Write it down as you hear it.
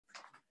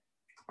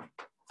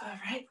All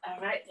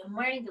right.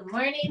 Good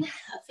morning.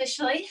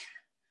 Officially,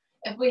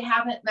 if we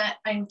haven't met,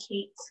 I'm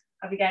Kate.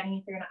 I'll be guiding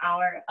you through an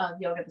hour of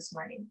yoga this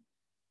morning.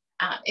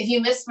 If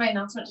you missed my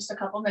announcement just a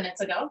couple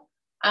minutes ago,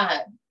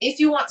 if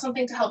you want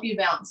something to help you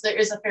balance, there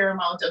is a fair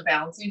amount of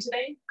balancing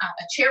today. A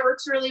chair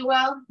works really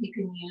well. You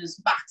can use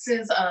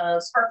boxes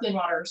of sparkling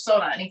water or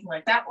soda, anything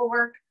like that will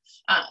work.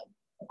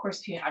 Of course,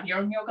 if you have your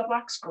own yoga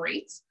blocks,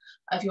 great.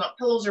 If you want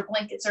pillows or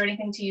blankets or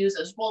anything to use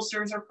as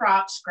bolsters or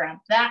props, grab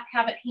that,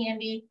 have it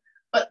handy.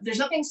 But there's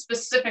nothing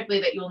specifically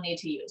that you'll need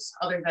to use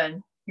other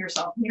than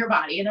yourself and your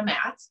body and a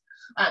mat.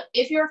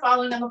 If you're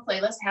following on the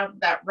playlist, have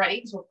that ready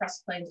because we'll press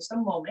play in just a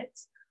moment.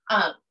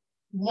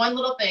 One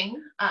little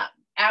thing,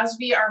 as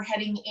we are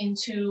heading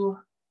into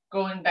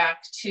going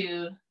back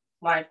to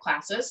live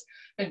classes,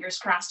 fingers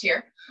crossed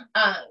here,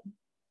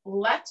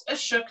 let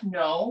Ashok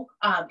know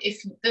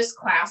if this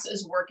class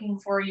is working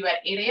for you at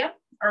 8 a.m.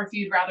 or if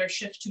you'd rather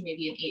shift to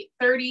maybe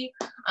an 8:30.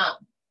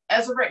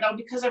 As of right now,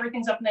 because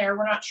everything's up in the air,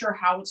 we're not sure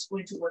how it's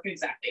going to work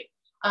exactly.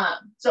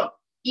 So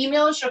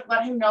email Ashok,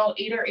 let him know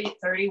 8 or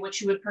 8:30,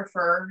 which you would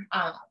prefer,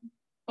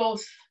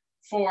 both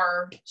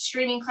for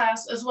streaming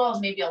class as well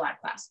as maybe a live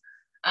class.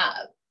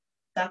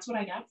 That's what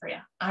I got for you.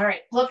 All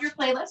right, pull up your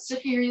playlist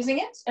if you're using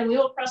it, and we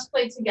will press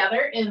play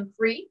together in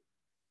 3,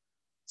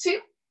 2,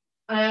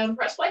 and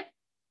press play.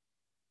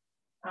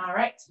 All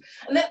right,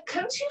 and then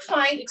come to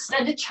find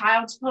extended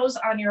child's pose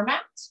on your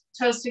mat.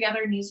 Toes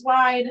together, knees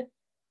wide.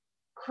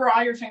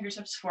 Crawl your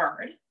fingertips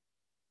forward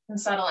and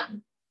settle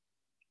in.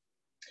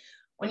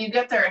 When you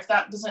get there, if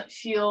that doesn't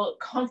feel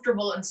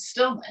comfortable in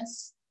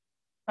stillness,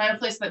 find a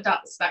place that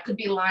does. That could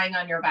be lying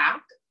on your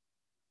back.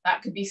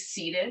 That could be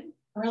seated.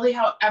 Really,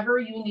 however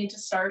you need to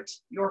start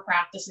your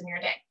practice in your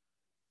day.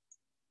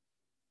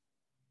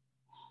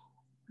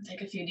 Take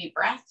a few deep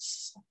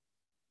breaths.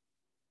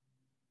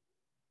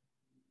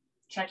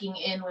 Checking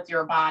in with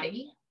your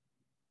body.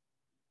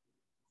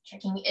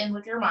 Checking in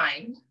with your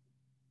mind.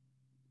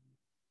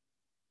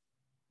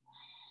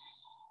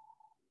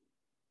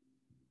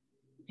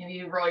 Maybe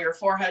you roll your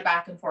forehead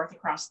back and forth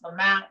across the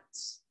mat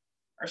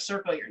or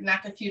circle your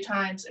neck a few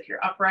times if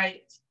you're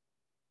upright.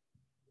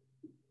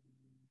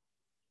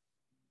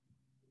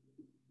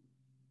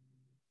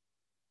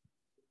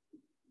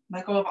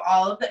 Let go of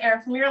all of the air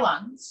from your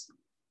lungs.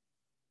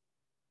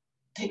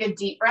 Take a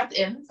deep breath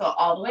in, fill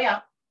all the way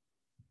up.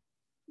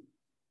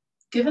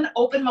 Give an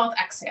open mouth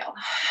exhale.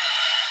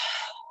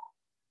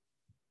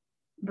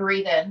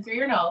 Breathe in through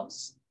your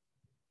nose.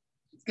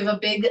 Give a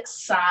big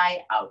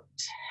sigh out.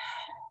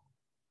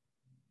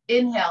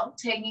 Inhale,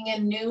 taking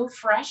in new,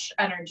 fresh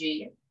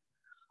energy.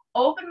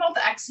 Open mouth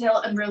exhale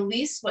and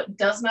release what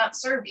does not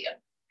serve you.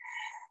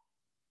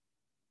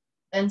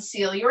 Then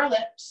seal your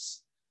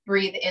lips.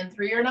 Breathe in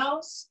through your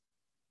nose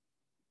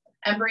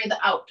and breathe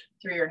out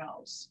through your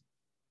nose.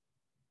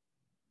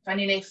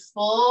 Finding a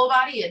full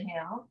body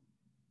inhale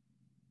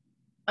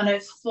and a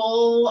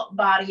full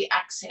body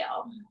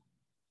exhale.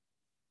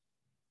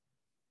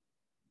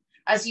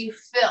 As you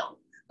fill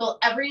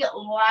every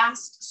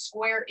last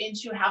square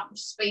inch you have of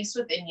space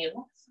within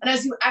you. And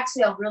as you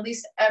exhale,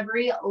 release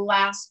every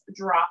last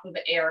drop of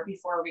air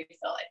before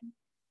refilling.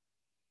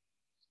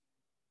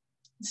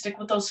 Stick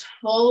with those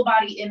full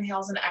body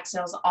inhales and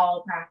exhales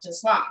all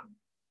practice long.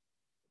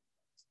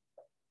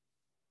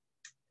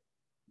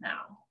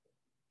 Now,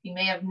 you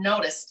may have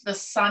noticed the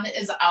sun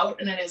is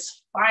out and it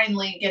is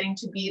finally getting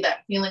to be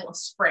that feeling of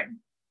spring.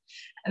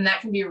 And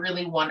that can be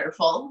really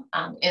wonderful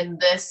in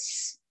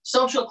this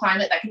social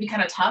climate. That can be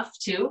kind of tough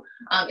too.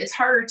 It's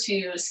harder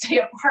to stay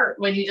apart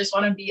when you just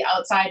want to be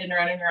outside and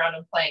running around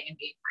and playing and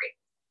being free.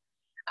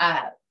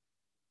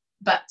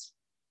 But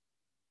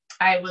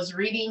I was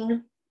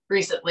reading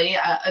recently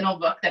an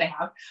old book that I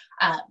have.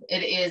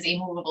 It is A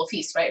Movable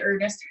Feast by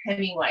Ernest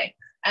Hemingway.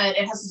 And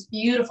it has this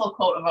beautiful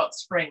quote about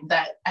spring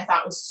that I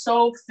thought was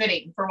so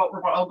fitting for what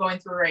we're all going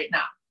through right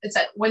now. It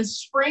said, when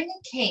spring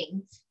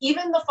came,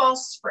 even the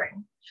false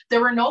spring,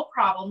 there were no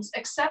problems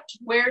except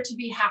where to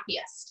be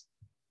happiest.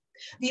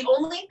 The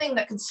only thing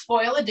that could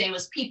spoil a day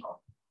was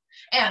people.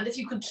 And if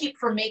you could keep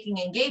from making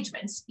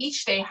engagements,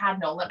 each day had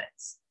no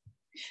limits.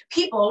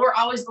 People were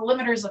always the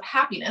limiters of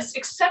happiness,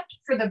 except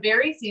for the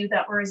very few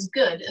that were as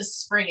good as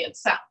spring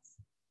itself.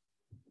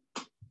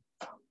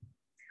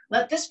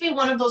 Let this be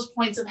one of those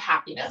points of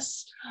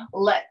happiness.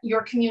 Let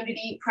your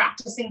community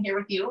practicing here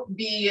with you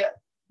be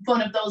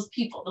one of those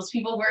people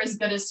who are as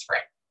good as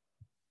spring.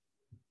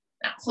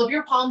 Now, flip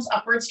your palms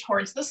upwards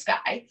towards the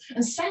sky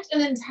and set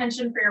an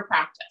intention for your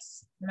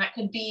practice. And that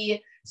could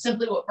be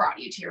simply what brought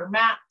you to your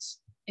mat.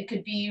 It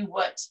could be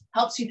what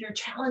helps you through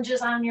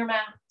challenges on your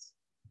mat.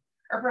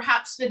 Or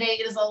perhaps today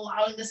it is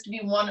allowing this to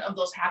be one of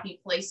those happy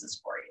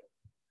places for you.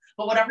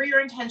 But whatever your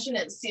intention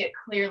is, see it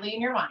clearly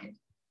in your mind.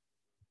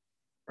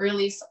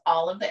 Release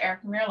all of the air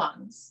from your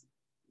lungs.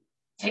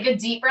 Take a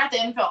deep breath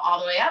in, fill all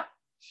the way up.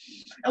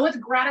 And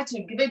with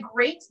gratitude, give a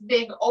great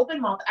big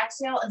open mouth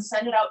exhale and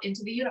send it out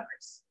into the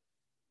universe.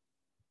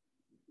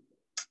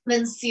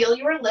 Then seal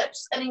your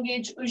lips and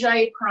engage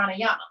Ujjayi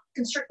Pranayama.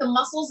 Constrict the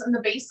muscles in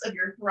the base of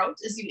your throat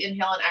as you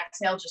inhale and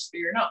exhale just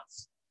through your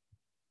nose.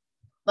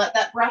 Let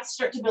that breath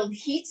start to build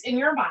heat in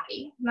your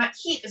body, and that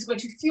heat is going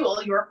to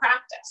fuel your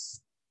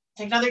practice.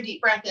 Take another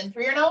deep breath in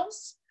through your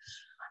nose,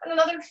 and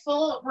another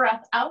full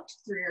breath out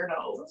through your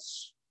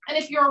nose. And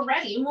if you're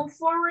ready, move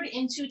forward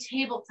into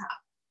tabletop.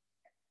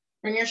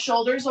 Bring your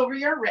shoulders over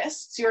your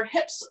wrists, your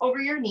hips over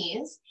your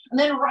knees, and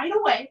then right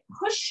away,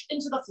 push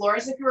into the floor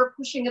as if you were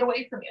pushing it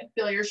away from you.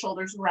 Feel your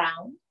shoulders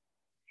round.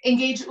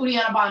 Engage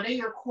Uddiyana Bandha,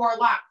 your core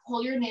lock.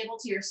 Pull your navel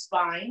to your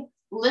spine,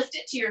 lift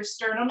it to your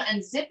sternum,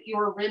 and zip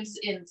your ribs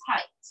in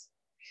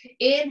tight.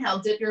 Inhale,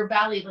 dip your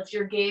belly, lift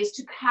your gaze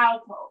to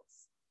cow pose.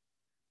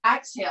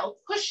 Exhale,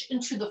 push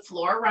into the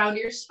floor, round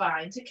your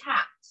spine to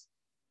cat.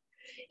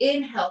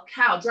 Inhale,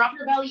 cow, drop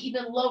your belly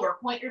even lower,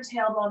 point your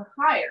tailbone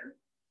higher.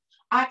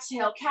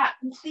 Exhale, cat,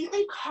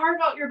 completely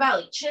carve out your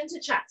belly, chin to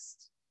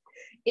chest.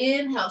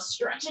 Inhale,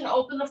 stretch and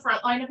open the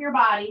front line of your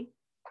body.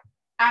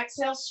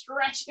 Exhale,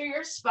 stretch through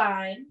your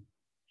spine.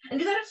 And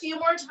do that a few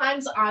more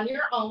times on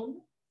your own,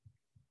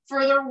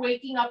 further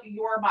waking up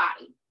your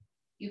body.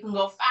 You can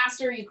go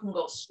faster, you can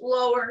go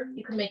slower,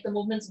 you can make the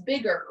movements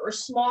bigger or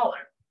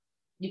smaller.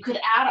 You could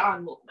add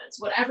on movements.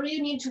 Whatever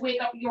you need to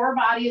wake up your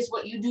body is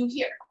what you do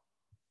here.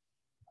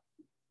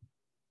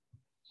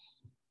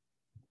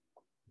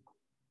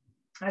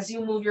 As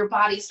you move your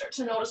body, start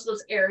to notice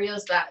those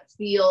areas that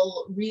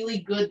feel really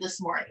good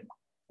this morning.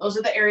 Those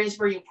are the areas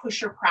where you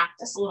push your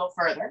practice a little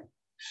further.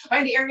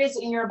 Find areas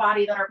in your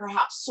body that are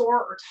perhaps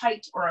sore or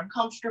tight or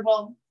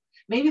uncomfortable.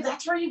 Maybe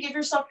that's where you give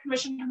yourself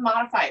permission to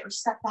modify or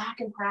step back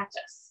and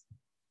practice.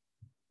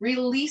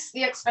 Release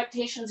the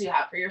expectations you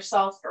have for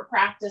yourself, for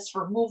practice,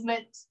 for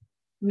movement.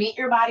 Meet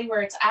your body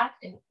where it's at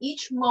in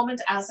each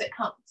moment as it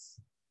comes.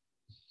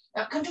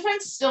 Now come to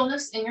find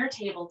stillness in your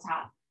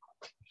tabletop.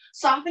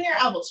 Soften your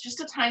elbows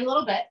just a tiny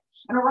little bit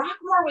and rock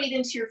more weight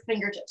into your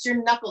fingertips.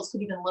 Your knuckles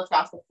could even lift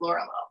off the floor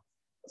a little.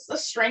 It's the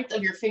strength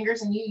of your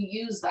fingers and you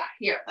use that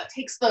here. That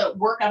takes the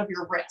work out of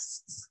your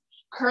wrists.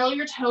 Curl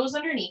your toes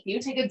underneath you.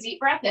 Take a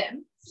deep breath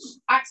in.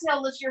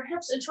 Exhale, lift your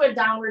hips into a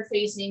downward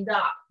facing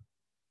dog.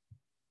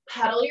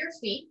 Pedal your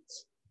feet.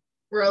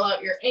 Roll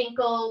out your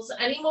ankles.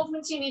 Any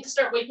movements you need to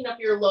start waking up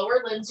your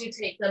lower limbs, you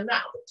take them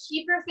now. But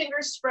keep your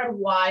fingers spread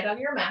wide on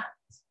your mat.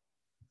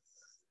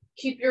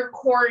 Keep your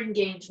core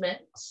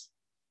engagement.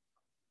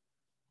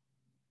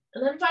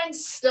 And then find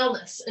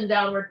stillness in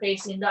downward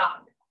facing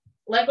dog.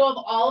 Let go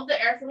of all of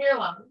the air from your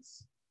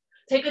lungs.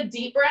 Take a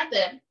deep breath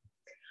in.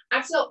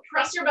 Exhale,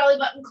 press your belly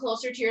button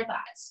closer to your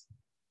thighs.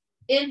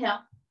 Inhale.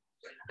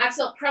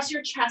 Exhale, press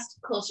your chest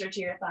closer to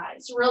your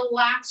thighs.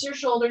 Relax your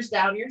shoulders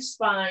down your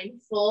spine.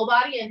 Full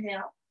body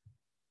inhale.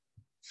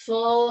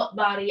 Full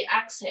body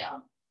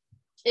exhale.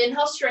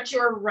 Inhale, stretch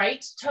your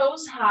right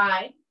toes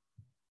high.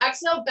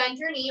 Exhale, bend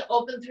your knee,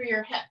 open through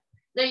your hip.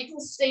 Now you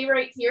can stay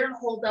right here and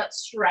hold that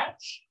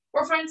stretch,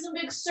 or find some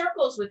big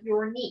circles with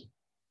your knee.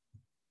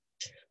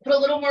 Put a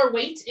little more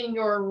weight in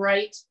your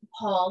right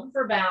palm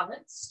for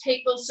balance.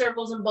 Take those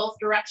circles in both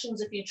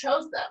directions if you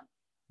chose them.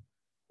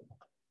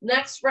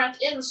 Next breath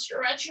in,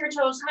 stretch your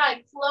toes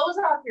high, close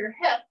off your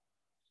hip.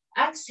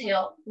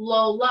 Exhale,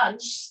 low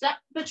lunge, step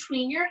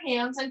between your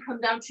hands and come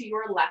down to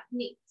your left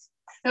knee.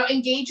 Now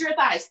engage your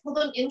thighs, pull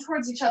them in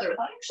towards each other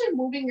without actually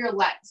moving your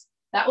legs.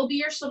 That will be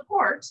your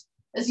support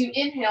as you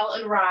inhale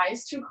and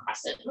rise to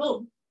crescent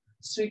moon.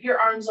 Sweep your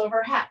arms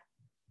overhead.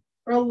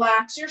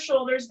 Relax your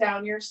shoulders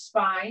down your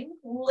spine.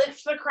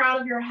 Lift the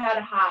crown of your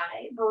head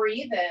high.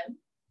 Breathe in.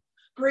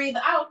 Breathe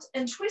out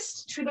and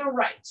twist to the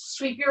right.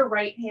 Sweep your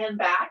right hand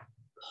back.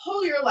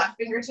 Pull your left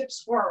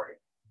fingertips forward.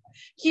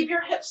 Keep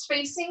your hips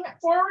facing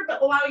forward,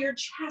 but allow your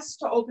chest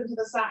to open to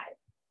the side.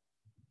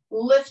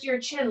 Lift your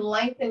chin,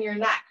 lengthen your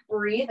neck.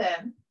 Breathe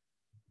in.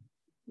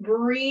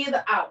 Breathe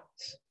out.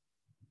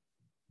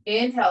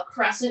 Inhale,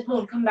 crescent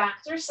moon, come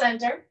back through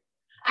center.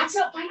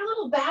 Exhale, find a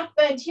little back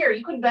bend here.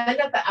 You could bend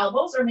at the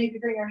elbows or maybe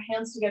bring your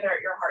hands together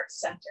at your heart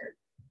center.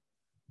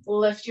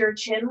 Lift your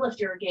chin, lift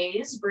your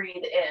gaze, breathe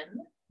in.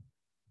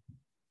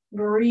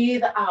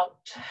 Breathe out.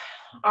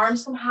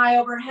 Arms come high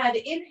overhead,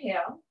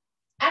 inhale.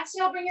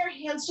 Exhale, bring your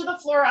hands to the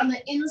floor on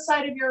the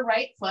inside of your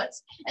right foot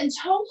and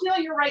toe heel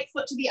your right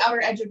foot to the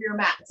outer edge of your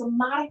mat. It's a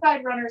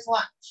modified runner's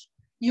lunge.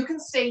 You can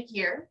stay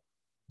here.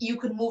 You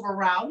can move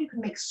around. You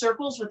can make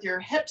circles with your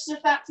hips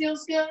if that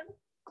feels good.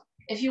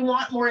 If you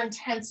want more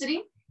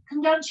intensity,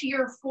 come down to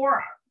your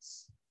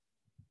forearms.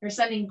 You're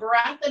sending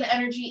breath and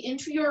energy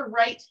into your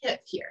right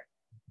hip here.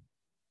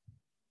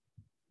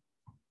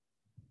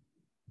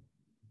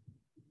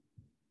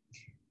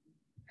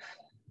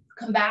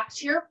 Come back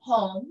to your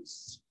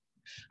palms.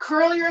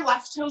 Curl your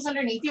left toes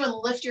underneath you and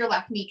lift your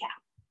left kneecap.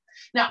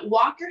 Now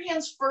walk your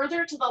hands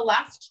further to the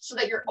left so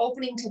that you're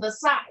opening to the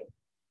side.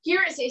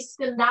 Here is a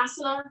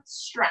Skandasana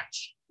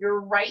stretch.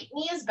 Your right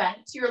knee is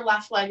bent, your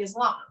left leg is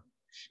long.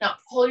 Now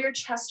pull your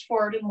chest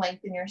forward and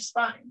lengthen your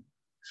spine.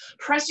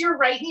 Press your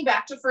right knee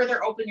back to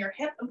further open your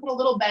hip and put a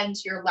little bend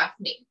to your left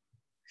knee.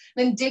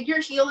 Then dig your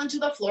heel into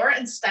the floor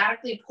and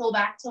statically pull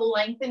back to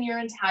lengthen your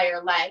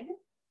entire leg,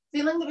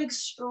 feeling the big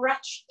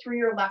stretch through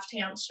your left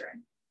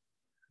hamstring.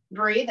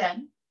 Breathe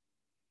in.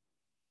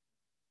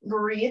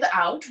 Breathe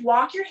out.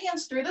 Walk your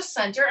hands through the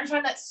center and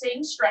find that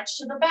same stretch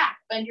to the back.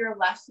 Bend your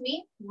left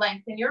knee,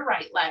 lengthen your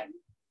right leg.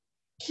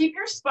 Keep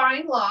your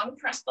spine long,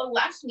 press the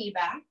left knee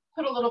back,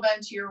 put a little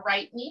bend to your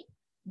right knee,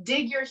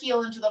 dig your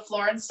heel into the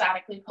floor and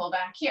statically pull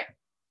back here.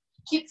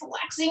 Keep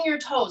flexing your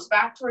toes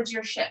back towards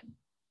your shin.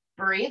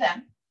 Breathe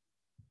in.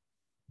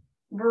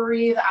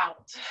 Breathe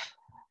out.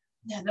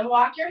 And then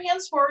walk your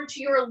hands forward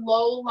to your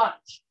low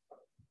lunge.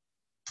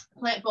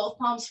 Plant both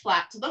palms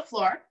flat to the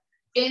floor.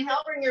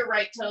 Inhale, bring your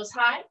right toes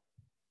high.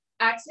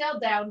 Exhale,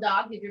 down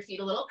dog, give your feet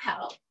a little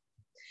pedal.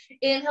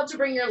 Inhale to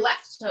bring your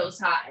left toes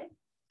high.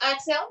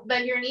 Exhale,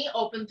 bend your knee,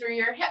 open through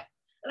your hip.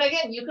 And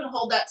again, you can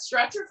hold that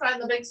stretch or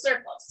find the big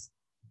circles.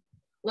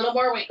 A little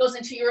more weight goes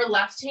into your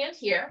left hand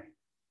here.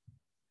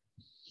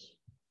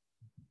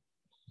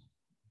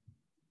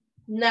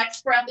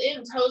 Next breath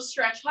in, toes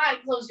stretch high,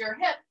 close your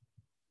hip.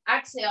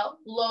 Exhale,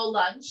 low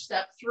lunge,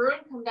 step through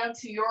and come down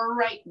to your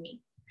right knee.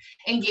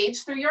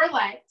 Engage through your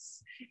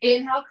legs.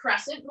 Inhale,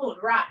 crescent moon,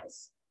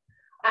 rise.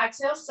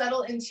 Exhale,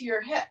 settle into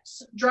your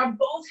hips. Draw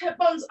both hip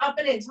bones up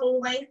and in to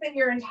lengthen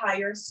your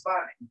entire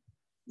spine.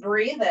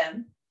 Breathe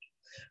in.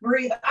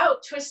 Breathe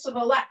out, twist to the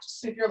left.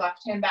 Sweep your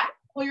left hand back.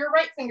 Pull your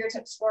right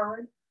fingertips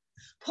forward.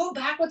 Pull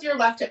back with your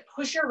left hip.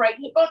 Push your right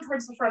hip bone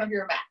towards the front of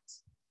your mat.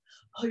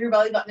 Pull your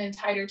belly button in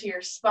tighter to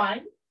your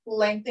spine.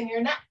 Lengthen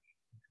your neck.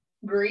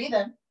 Breathe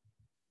in.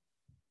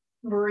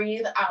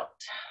 Breathe out.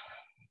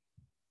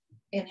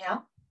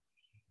 Inhale.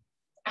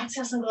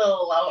 Exhale, sink a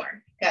little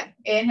lower. Good.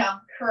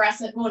 Inhale,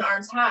 crescent moon,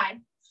 arms high.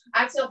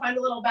 Exhale, find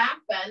a little back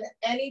bend.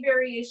 Any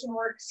variation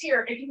works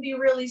here. It can be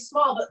really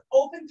small, but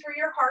open through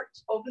your heart,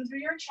 open through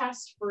your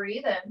chest.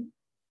 Breathe in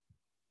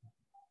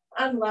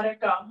and let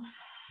it go.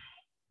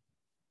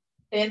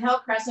 Inhale,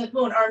 crescent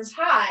moon, arms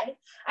high.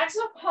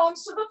 Exhale,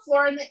 palms to the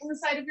floor and the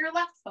inside of your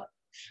left foot.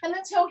 And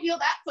then toe heel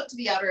that foot to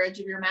the outer edge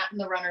of your mat in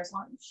the runner's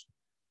lunge.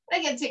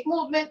 Again, take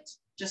movement.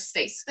 Just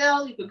stay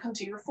still. You can come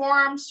to your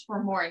forearms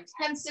for more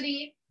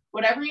intensity.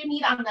 Whatever you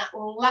need on that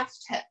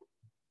left hip.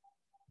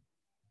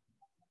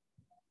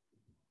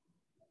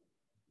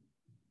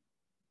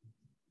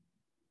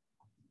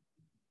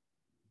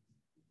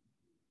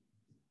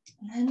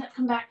 And then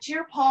come back to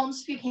your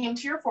palms if you came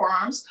to your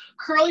forearms.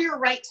 Curl your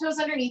right toes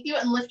underneath you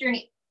and lift your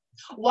knee.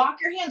 Walk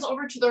your hands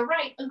over to the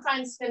right and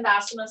find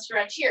Skandasana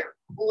stretch here.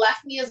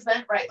 Left knee is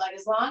bent, right leg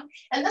is long.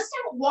 And this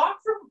time, walk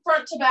from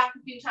front to back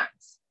a few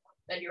times.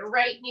 Bend your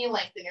right knee,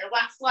 lengthen your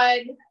left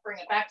leg, bring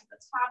it back to the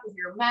top of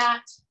your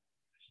mat.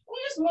 And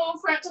you just move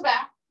front to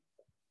back.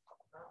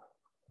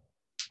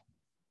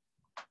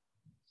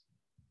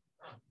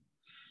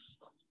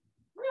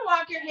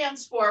 Walk your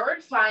hands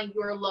forward, find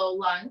your low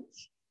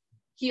lunge.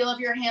 Heel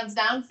of your hands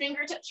down,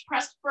 fingertips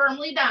pressed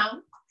firmly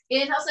down.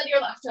 Inhale, send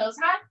your left toes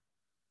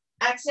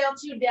high. Exhale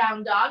to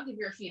down dog, give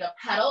your feet a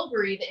pedal,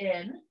 breathe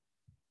in.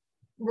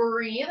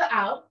 Breathe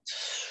out.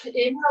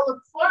 Inhale,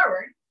 look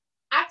forward.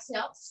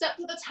 Exhale, step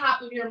to the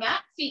top of your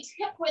mat, feet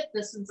hip width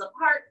distance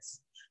apart.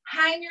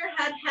 Hang your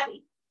head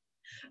heavy.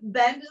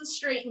 Bend and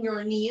straighten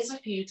your knees a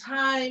few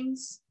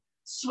times.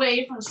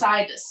 Sway from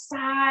side to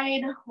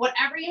side.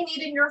 Whatever you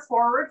need in your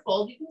forward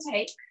fold, you can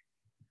take.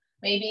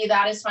 Maybe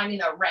that is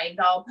finding a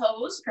ragdoll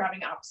pose,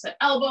 grabbing opposite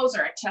elbows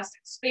or a chest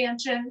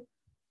expansion.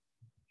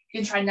 You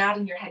can try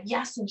nodding your head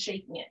yes and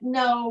shaking it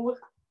no.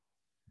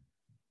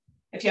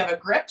 If you have a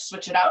grip,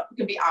 switch it out. It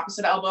could be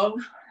opposite elbow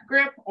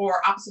grip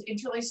or opposite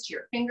interlace to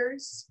your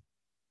fingers.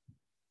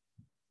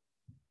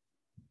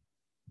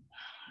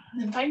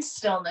 And find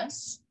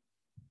stillness.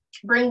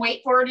 Bring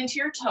weight forward into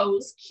your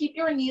toes. Keep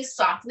your knees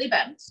softly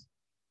bent.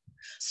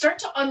 Start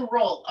to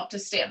unroll up to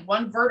stand,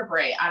 one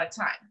vertebrae at a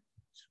time.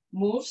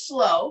 Move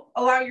slow.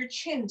 Allow your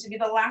chin to be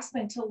the last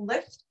thing to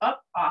lift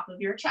up off of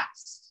your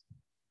chest.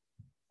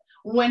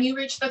 When you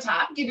reach the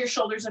top, give your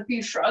shoulders a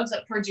few shrugs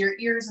up towards your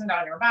ears and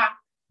down your back.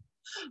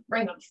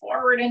 Bring them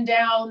forward and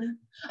down.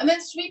 And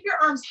then sweep your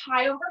arms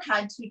high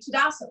overhead to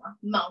Tadasana,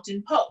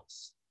 mountain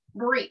pose.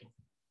 Breathe.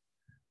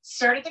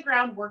 Start at the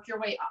ground, work your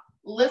way up.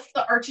 Lift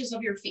the arches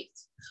of your feet.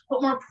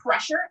 Put more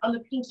pressure on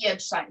the pinky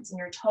edge sides and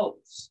your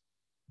toes.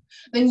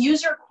 Then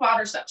use your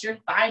quadriceps, your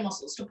thigh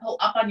muscles to pull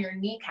up on your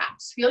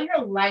kneecaps. Feel your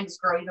legs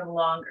grow even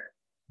longer.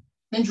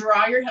 Then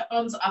draw your hip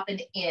bones up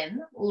and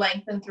in,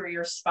 lengthen through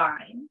your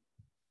spine.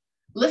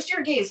 Lift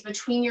your gaze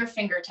between your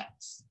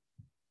fingertips.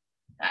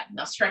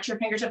 Now stretch your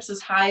fingertips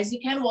as high as you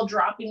can while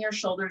dropping your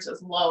shoulders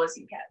as low as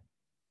you can.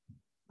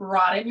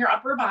 Broaden your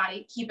upper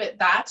body, keep it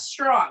that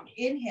strong.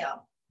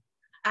 Inhale.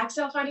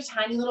 Exhale, find a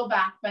tiny little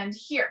back bend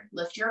here.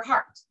 Lift your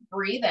heart.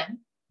 Breathe in.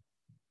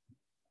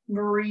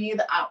 Breathe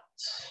out.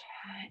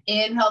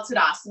 Inhale,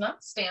 Tadasana,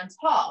 stand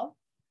tall.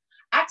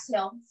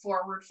 Exhale,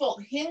 forward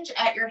fold. Hinge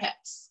at your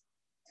hips.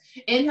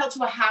 Inhale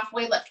to a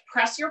halfway lift.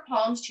 Press your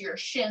palms to your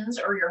shins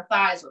or your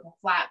thighs with a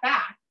flat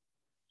back.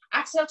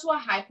 Exhale to a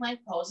high plank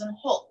pose and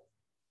hold.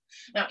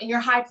 Now, in your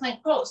high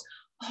plank pose,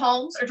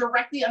 palms are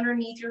directly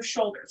underneath your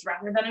shoulders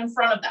rather than in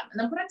front of them. And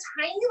then put a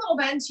tiny little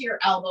bend to your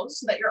elbows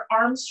so that your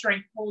arm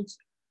strength holds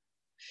you.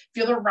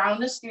 Feel the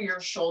roundness through your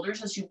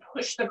shoulders as you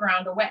push the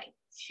ground away.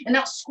 And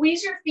now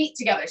squeeze your feet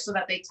together so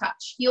that they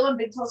touch. Heel and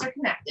big toes are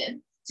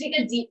connected. Take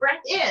a deep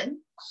breath in.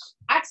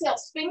 Exhale,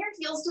 spin your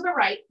heels to the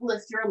right,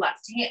 lift your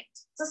left hand.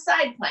 It's a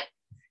side plank.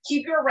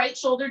 Keep your right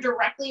shoulder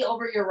directly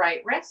over your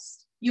right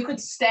wrist. You could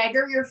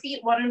stagger your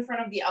feet one in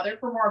front of the other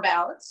for more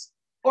balance,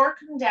 or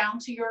come down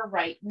to your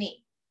right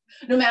knee.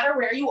 No matter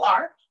where you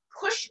are,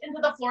 push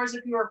into the floor as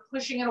if you were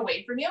pushing it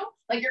away from you,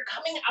 like you're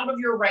coming out of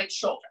your right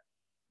shoulder.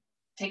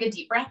 Take a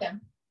deep breath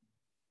in.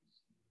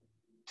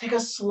 Take a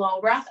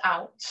slow breath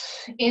out.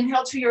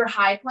 Inhale to your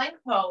high plank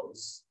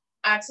pose.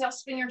 Exhale,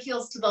 spin your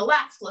heels to the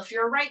left, lift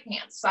your right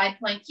hand, side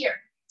plank here.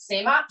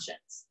 Same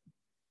options.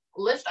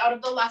 Lift out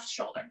of the left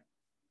shoulder.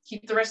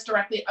 Keep the wrist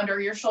directly under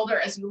your shoulder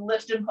as you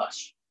lift and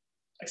push.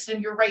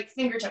 Extend your right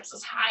fingertips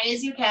as high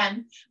as you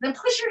can, then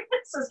push your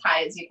hips as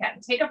high as you can.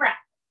 Take a breath.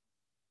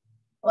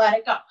 Let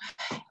it go.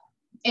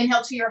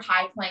 Inhale to your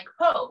high plank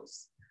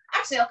pose.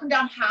 Exhale, come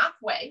down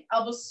halfway,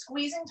 elbows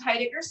squeezing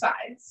tight at your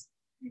sides.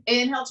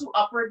 Inhale to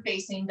upward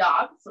facing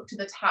dog, flip to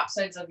the top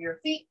sides of your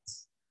feet.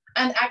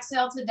 And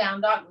exhale to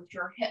down dog with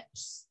your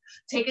hips.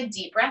 Take a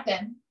deep breath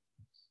in.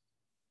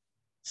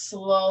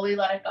 Slowly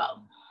let it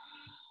go.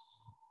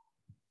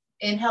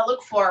 Inhale,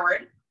 look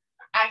forward.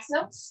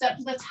 Exhale, step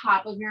to the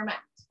top of your mat.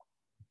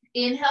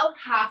 Inhale,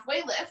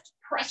 halfway lift.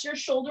 Press your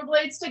shoulder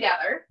blades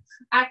together.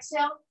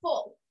 Exhale,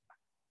 fold.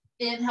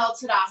 Inhale,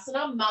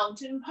 Tadasana,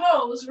 mountain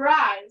pose,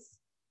 rise.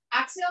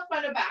 Exhale,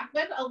 find a back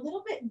bend a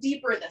little bit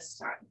deeper this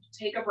time.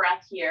 Take a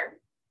breath here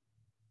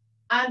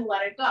and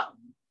let it go.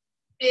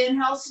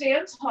 Inhale,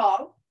 stand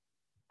tall.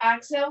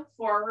 Exhale,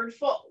 forward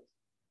fold.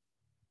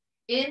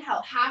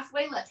 Inhale,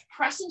 halfway lift.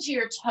 Press into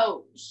your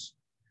toes.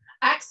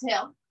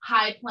 Exhale,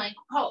 high plank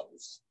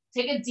pose.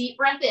 Take a deep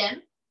breath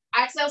in.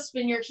 Exhale,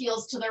 spin your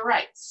heels to the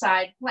right,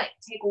 side plank.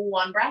 Take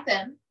one breath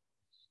in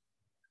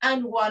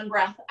and one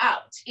breath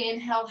out.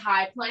 Inhale,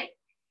 high plank.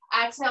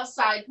 Exhale,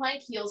 side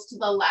plank, heels to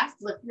the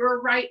left. Lift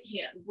your right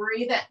hand.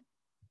 Breathe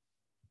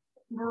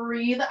in.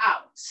 Breathe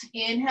out.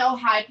 Inhale,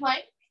 high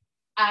plank.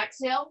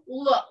 Exhale,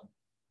 low.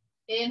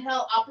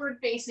 Inhale, upward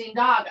facing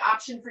dog,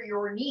 option for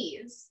your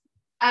knees.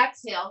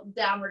 Exhale,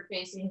 downward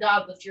facing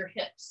dog, lift your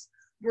hips.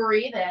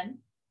 Breathe in.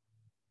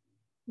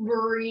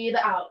 Breathe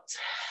out.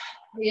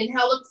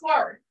 Inhale, look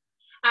forward.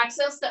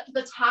 Exhale, step to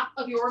the top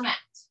of your mat.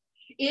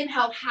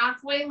 Inhale,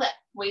 halfway lift.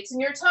 Weights in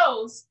your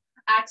toes.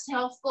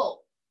 Exhale, fold.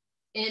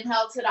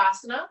 Inhale,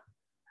 Tadasana.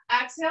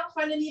 Exhale,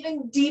 find an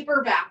even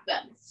deeper back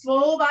bend.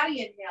 Full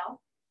body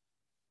inhale.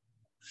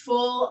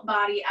 Full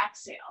body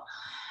exhale.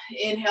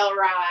 Inhale,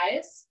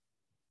 rise.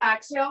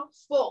 Exhale,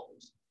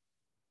 fold.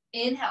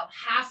 Inhale,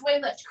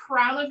 halfway lift.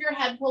 Crown of your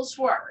head pulls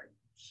forward.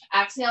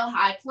 Exhale,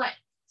 high plank.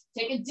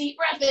 Take a deep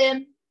breath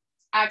in.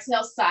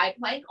 Exhale, side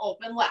plank,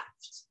 open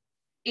left.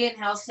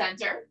 Inhale,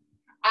 center.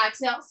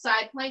 Exhale,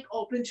 side plank,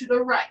 open to the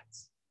right.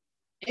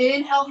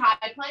 Inhale,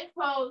 high plank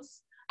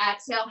pose.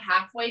 Exhale,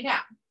 halfway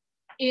down.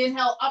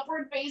 Inhale,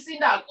 upward facing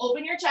dog.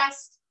 Open your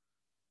chest.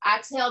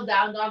 Exhale,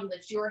 down dog,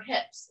 lift your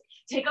hips.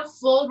 Take a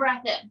full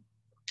breath in.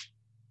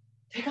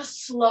 Take a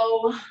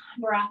slow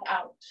breath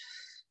out.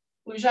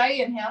 Ujjayi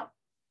inhale.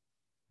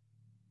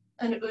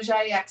 And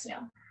Ujjayi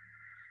exhale.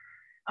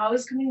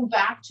 Always coming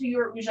back to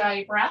your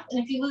Ujjayi breath.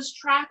 And if you lose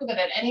track of it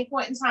at any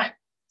point in time,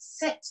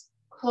 sit,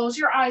 close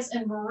your eyes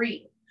and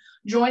breathe.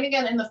 Join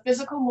again in the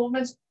physical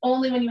movements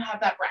only when you have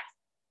that breath.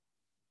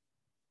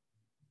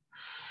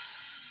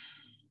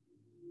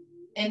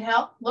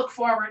 Inhale, look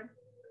forward.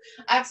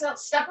 Exhale,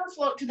 step or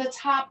float to the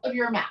top of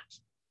your mat.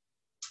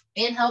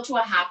 Inhale to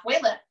a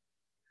halfway lift.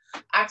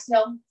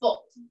 Exhale, fold.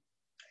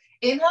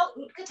 Inhale,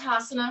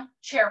 Utkatasana,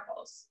 chair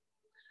pose.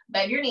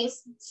 Bend your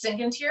knees, sink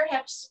into your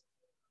hips,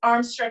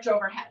 arms stretch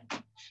overhead.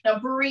 Now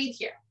breathe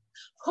here.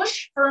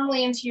 Push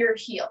firmly into your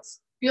heels.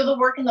 Feel the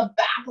work in the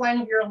back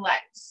line of your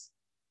legs.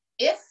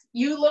 If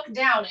you look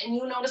down and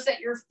you notice that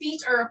your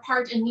feet are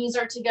apart and knees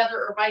are together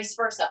or vice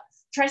versa,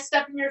 try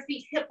stepping your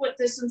feet hip width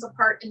distance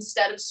apart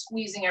instead of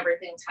squeezing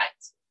everything tight.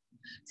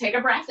 Take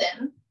a breath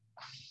in.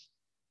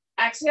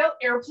 Exhale,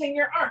 airplane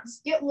your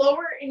arms. Get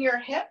lower in your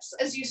hips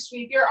as you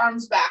sweep your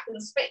arms back in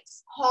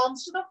space.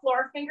 Palms to the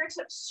floor,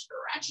 fingertips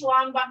stretch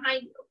long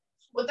behind you.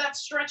 With that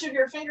stretch of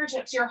your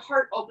fingertips, your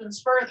heart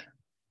opens further.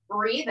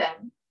 Breathe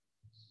in.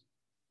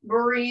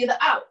 Breathe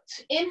out.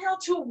 Inhale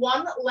to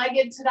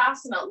one-legged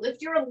Tadasana.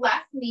 Lift your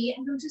left knee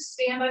and come to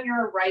stand on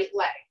your right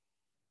leg.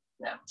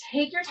 Now,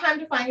 take your time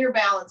to find your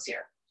balance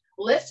here.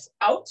 Lift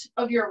out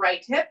of your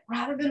right hip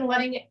rather than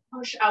letting it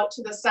push out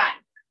to the side.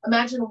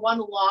 Imagine one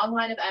long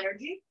line of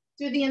energy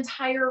through the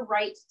entire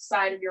right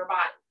side of your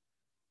body.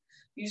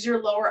 Use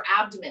your lower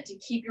abdomen to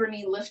keep your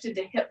knee lifted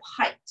to hip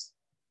height.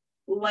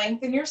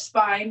 Lengthen your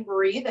spine,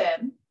 breathe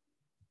in.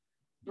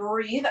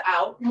 Breathe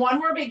out. One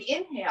more big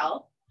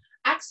inhale.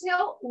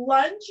 Exhale,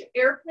 lunge,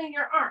 airplane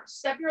your arms.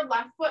 Step your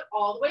left foot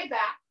all the way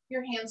back.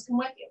 Your hands come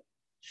with you.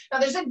 Now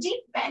there's a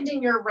deep bend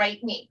in your right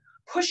knee.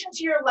 Push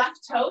into your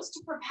left toes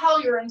to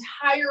propel your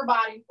entire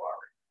body forward.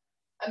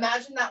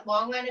 Imagine that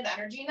long line of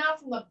energy now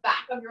from the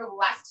back of your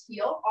left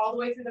heel all the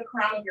way through the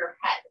crown of your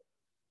head.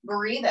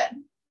 Breathe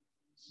in.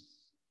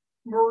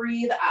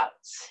 Breathe out.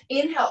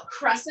 Inhale,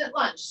 crescent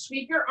lunge.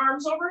 Sweep your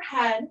arms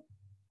overhead.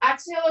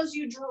 Exhale as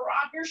you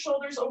drop your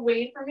shoulders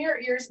away from your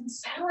ears and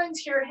settle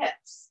into your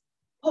hips.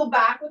 Pull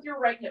back with your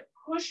right hip.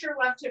 Push your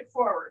left hip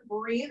forward.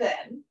 Breathe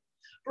in.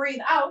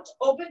 Breathe out.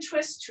 Open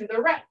twist to the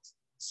right.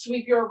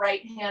 Sweep your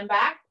right hand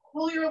back.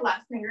 Pull your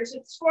left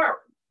fingertips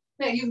forward.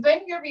 Now, you've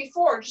been here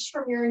before just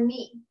from your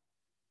knee.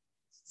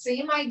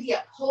 Same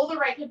idea. Pull the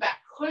right hip back.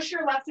 Push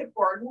your left hip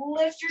forward.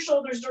 Lift your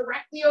shoulders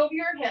directly over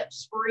your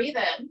hips. Breathe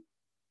in.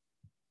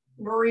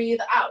 Breathe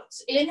out.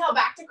 Inhale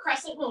back to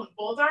crescent moon.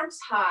 Both arms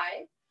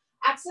high.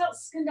 Exhale,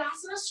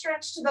 Skandasana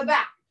stretch to the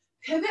back.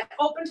 Pivot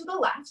open to the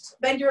left.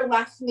 Bend your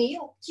left knee.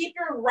 Keep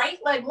your right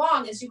leg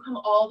long as you come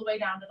all the way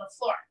down to the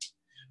floor.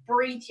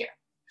 Breathe here.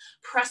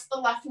 Press the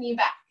left knee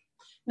back.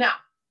 Now,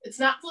 it's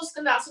not full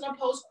Skandasana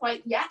pose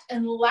quite yet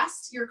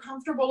unless you're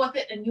comfortable with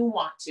it and you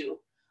want to.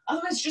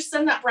 Otherwise, just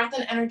send that breath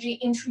and energy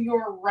into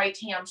your right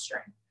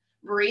hamstring.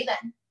 Breathe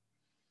in.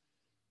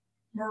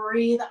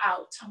 Breathe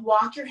out.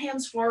 Walk your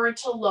hands forward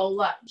to low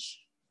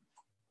lunge.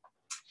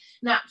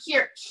 Now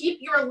here, keep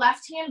your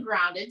left hand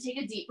grounded.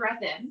 Take a deep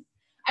breath in.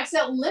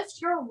 Exhale,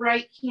 lift your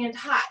right hand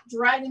high.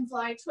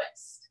 Dragonfly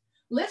twist.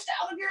 Lift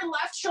out of your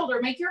left shoulder.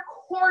 Make your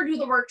core do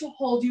the work to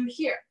hold you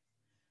here.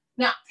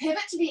 Now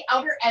pivot to the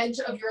outer edge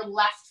of your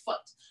left foot.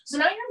 So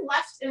now your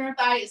left inner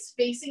thigh is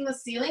facing the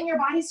ceiling. Your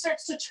body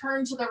starts to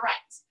turn to the right.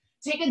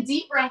 Take a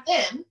deep breath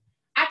in.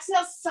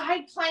 Exhale,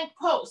 side plank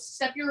pose.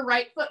 Step your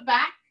right foot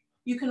back.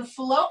 You can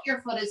float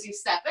your foot as you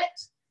step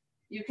it.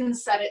 You can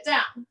set it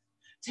down.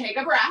 Take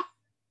a breath.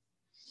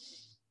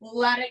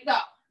 Let it go.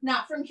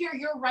 Now from here,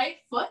 your right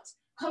foot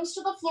comes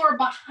to the floor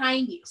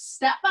behind you.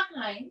 Step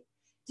behind.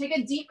 Take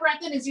a deep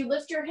breath in as you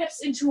lift your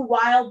hips into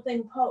Wild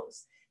Thing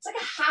pose. It's like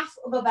a half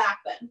of a back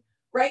bend.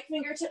 Right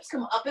fingertips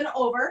come up and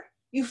over.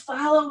 You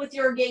follow with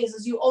your gaze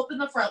as you open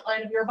the front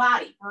line of your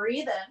body.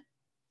 Breathe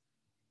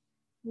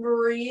in.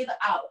 Breathe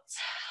out.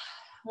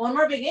 One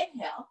more big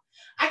inhale.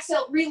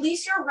 Exhale,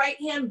 release your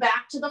right hand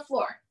back to the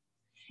floor.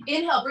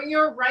 Inhale, bring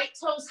your right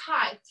toes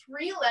high,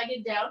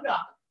 three-legged down dog.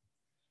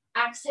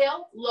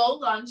 Exhale, low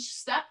lunge,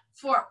 step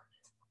forward.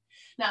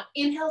 Now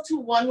inhale to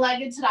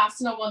one-legged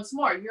Tadasana once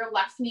more. Your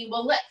left knee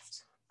will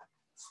lift.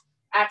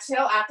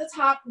 Exhale at the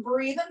top,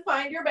 breathe and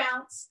find your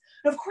balance.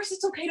 And of course,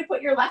 it's okay to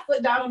put your left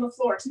foot down on the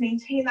floor to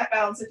maintain that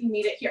balance if you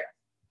need it here.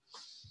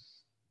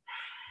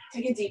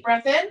 Take a deep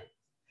breath in.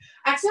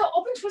 Exhale,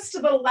 open twist to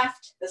the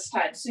left this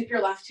time. Sweep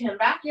your left hand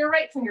back, your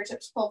right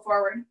fingertips pull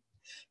forward.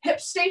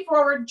 Hips stay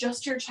forward,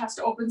 just your chest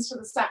opens to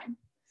the side.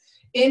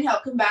 Inhale,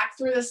 come back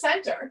through the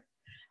center.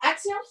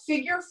 Exhale,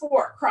 figure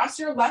four. Cross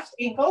your left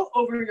ankle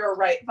over your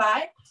right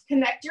thigh.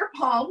 Connect your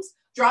palms,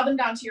 draw them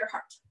down to your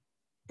heart.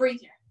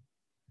 Breathe here.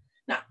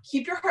 Now,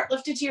 keep your heart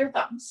lifted to your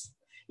thumbs.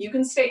 You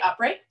can stay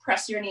upright,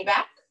 press your knee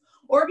back,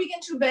 or begin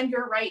to bend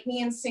your right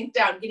knee and sink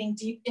down, getting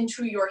deep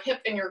into your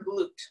hip and your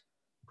glute.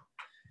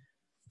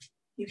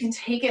 You can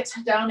take it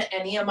down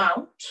any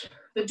amount,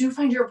 but do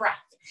find your breath.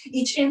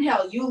 Each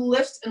inhale, you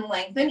lift and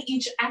lengthen.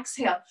 Each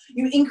exhale,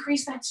 you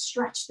increase that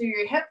stretch through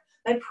your hip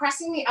by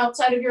pressing the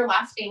outside of your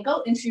left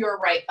ankle into your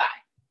right thigh.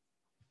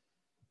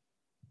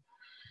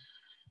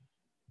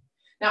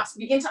 Now,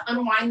 begin to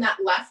unwind that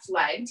left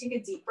leg. Take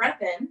a deep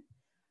breath in.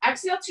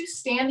 Exhale to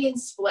standing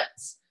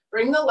splits.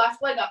 Bring the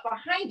left leg up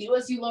behind you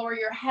as you lower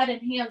your head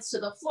and hands to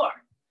the floor.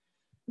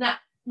 Now,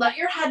 let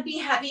your head be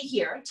heavy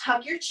here.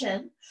 Tuck your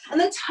chin, and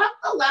then tuck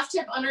the left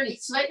hip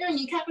underneath so that your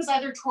kneecap is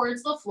either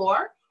towards the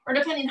floor, or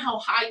depending how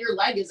high your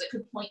leg is, it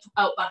could point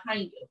out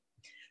behind you.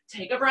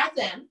 Take a breath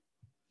in.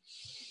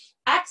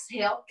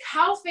 Exhale,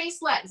 cow face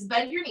legs.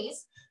 Bend your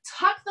knees.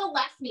 Tuck the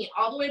left knee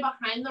all the way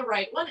behind the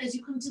right one as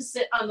you come to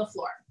sit on the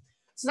floor.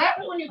 So that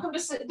way when you come to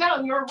sit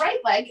down, your right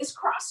leg is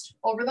crossed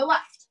over the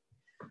left.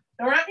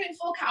 Now we're not doing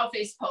full cow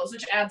face pose,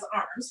 which adds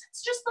arms.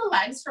 It's just the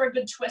legs for a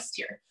good twist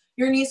here.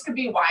 Your knees could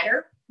be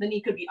wider. The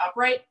knee could be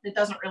upright. It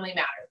doesn't really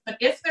matter. But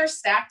if they're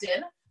stacked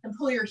in, then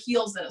pull your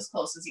heels in as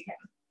close as you can.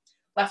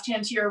 Left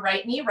hand to your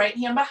right knee, right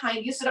hand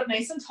behind you. Sit up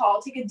nice and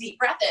tall. Take a deep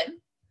breath in.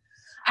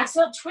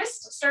 Exhale,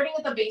 twist starting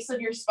at the base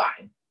of your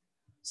spine.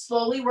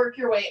 Slowly work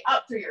your way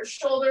up through your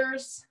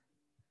shoulders.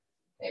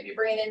 Maybe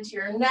bring it into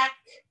your neck.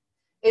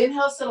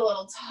 Inhale, sit a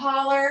little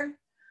taller.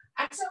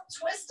 Exhale,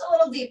 twist a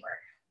little deeper.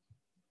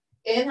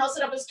 Inhale,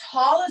 sit up as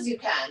tall as you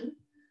can.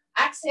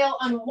 Exhale,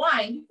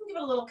 unwind. You can give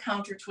it a little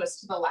counter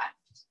twist to the left.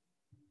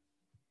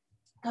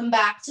 Come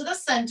back to the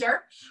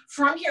center.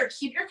 From here,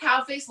 keep your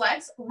cow face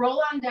legs.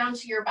 Roll on down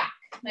to your back.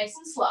 Nice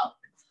and slow.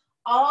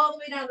 All the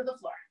way down to the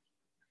floor.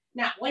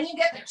 Now, when you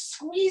get there,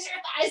 squeeze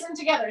your thighs in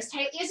together as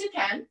tightly as you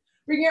can.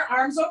 Bring your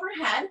arms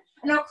overhead.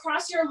 And now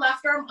cross your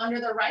left arm under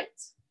the right.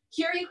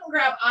 Here you can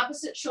grab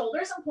opposite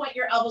shoulders and point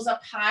your elbows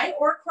up high,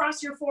 or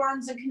cross your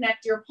forearms and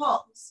connect your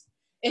palms.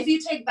 If you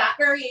take that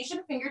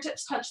variation,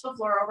 fingertips touch the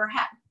floor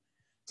overhead.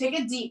 Take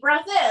a deep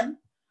breath in.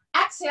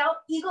 Exhale,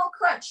 eagle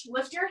crunch.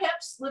 Lift your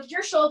hips, lift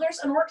your shoulders,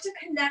 and work to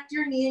connect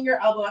your knee and your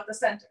elbow at the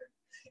center.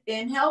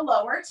 Inhale,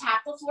 lower,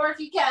 tap the floor if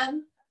you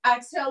can.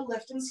 Exhale,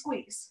 lift and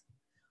squeeze.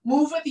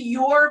 Move with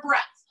your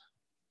breath.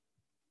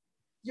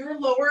 Your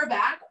lower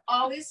back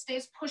always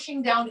stays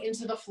pushing down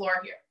into the floor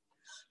here.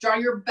 Draw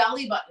your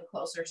belly button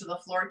closer to the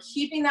floor,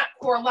 keeping that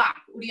core lock,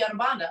 Uddiyana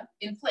Bandha,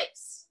 in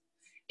place.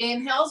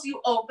 Inhales,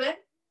 you open.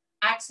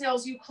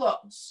 Exhales, you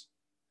close.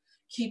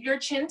 Keep your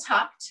chin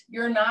tucked.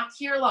 You're not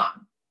here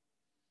long.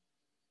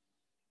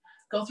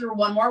 Go through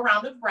one more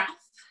round of breath.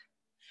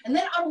 And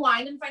then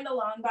unwind and find a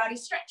long body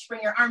stretch.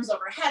 Bring your arms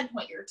overhead,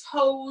 point your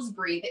toes,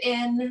 breathe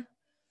in.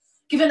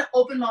 Give an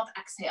open mouth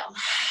exhale.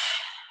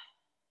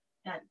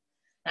 And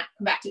now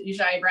come back to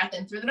Ujjayi breath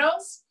in through the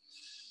nose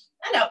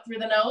and out through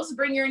the nose.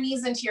 Bring your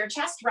knees into your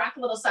chest, rock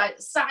a little side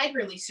to side,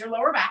 release your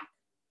lower back.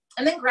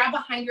 And then grab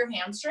behind your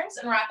hamstrings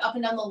and rock up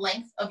and down the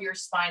length of your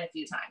spine a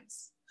few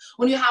times.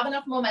 When you have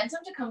enough momentum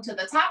to come to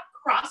the top,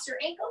 cross your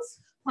ankles,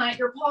 plant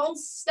your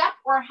palms, step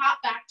or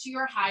hop back to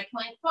your high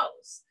plank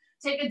pose.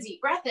 Take a deep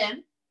breath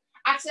in.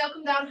 Exhale,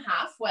 come down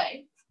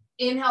halfway.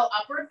 Inhale,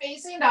 upward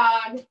facing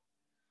dog.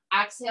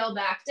 Exhale,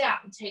 back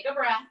down. Take a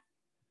breath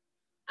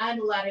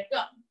and let it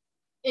go.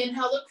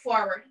 Inhale, look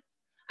forward.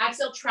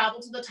 Exhale, travel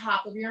to the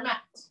top of your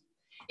mat.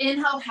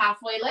 Inhale,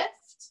 halfway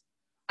lift.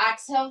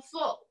 Exhale,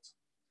 fold.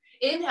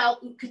 Inhale,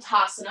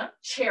 Utkatasana,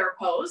 chair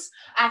pose.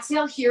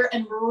 Exhale here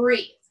and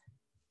breathe.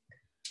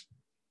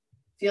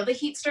 Feel the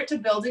heat start to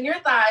build in your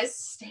thighs.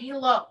 Stay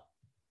low.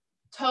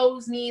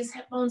 Toes, knees,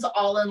 hip bones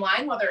all in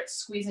line, whether it's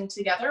squeezing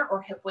together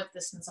or hip width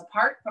distance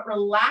apart, but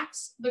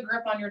relax the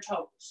grip on your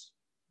toes.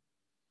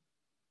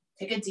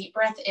 Take a deep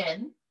breath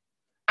in.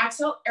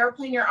 Exhale,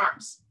 airplane your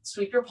arms.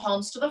 Sweep your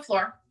palms to the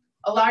floor.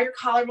 Allow your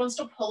collarbones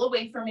to pull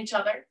away from each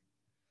other.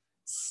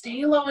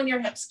 Stay low in your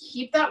hips.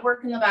 Keep that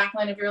work in the back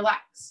line of your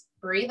legs.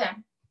 Breathe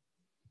in.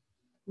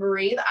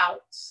 Breathe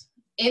out.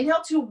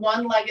 Inhale to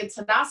one-legged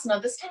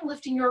Tadasana, this time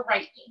lifting your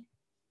right knee.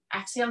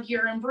 Exhale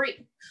here and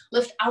breathe.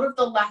 Lift out of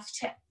the left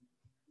hip.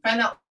 Find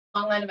that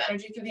long line of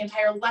energy through the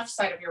entire left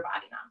side of your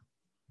body now.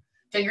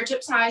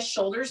 Fingertips high,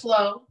 shoulders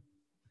low.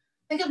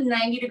 Think of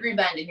 90-degree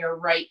bend in your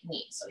right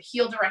knee. So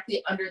heel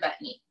directly under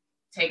that knee.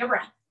 Take a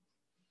breath.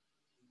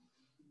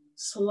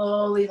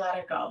 Slowly let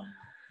it go.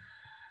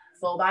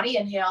 Full body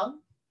inhale.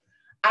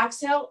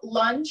 Exhale,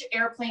 lunge,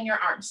 airplane your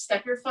arms.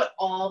 Step your foot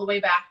all the way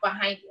back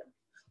behind you.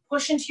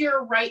 Push into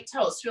your right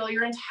toes. Feel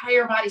your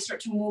entire body start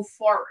to move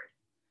forward.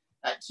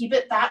 Keep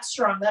it that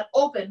strong, that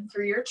open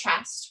through your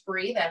chest.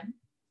 Breathe in.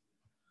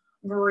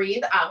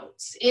 Breathe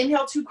out.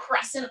 Inhale to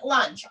crescent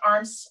lunge,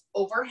 arms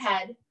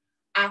overhead.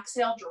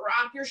 Exhale,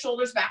 drop your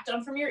shoulders back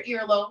down from your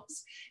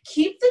earlobes.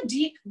 Keep the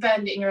deep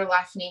bend in your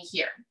left knee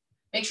here.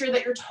 Make sure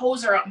that your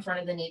toes are out in front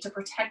of the knee to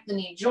protect the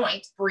knee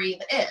joint.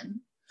 Breathe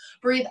in.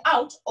 Breathe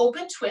out,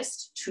 open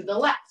twist to the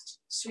left.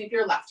 Sweep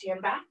your left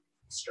hand back.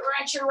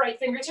 Stretch your right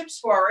fingertips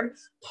forward.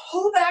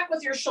 Pull back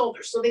with your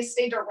shoulders so they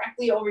stay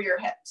directly over your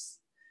hips.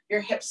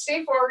 Your hips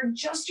stay forward,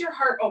 just your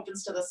heart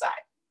opens to the side.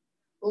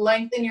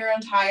 Lengthen your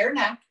entire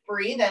neck.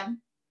 Breathe in.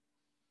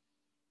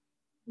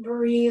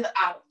 Breathe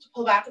out.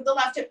 Pull back with the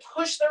left hip.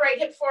 Push the right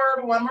hip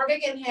forward. One more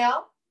big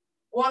inhale.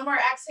 One more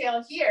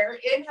exhale here.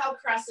 Inhale,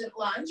 crescent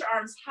lunge,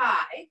 arms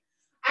high.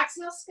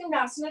 Exhale,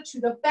 Skandasana to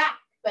the back.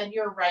 Bend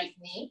your right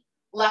knee.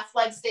 Left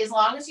leg stays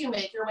long as you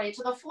make your way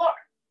to the floor.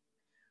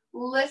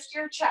 Lift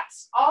your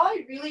chest. All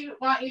I really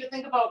want you to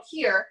think about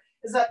here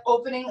is that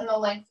opening and the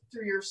length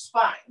through your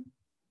spine.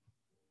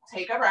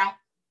 Take a breath.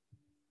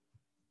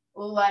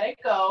 Let it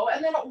go.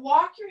 And then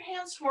walk your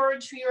hands forward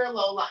to your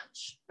low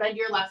lunge. Bend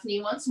your left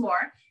knee once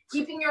more.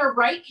 Keeping your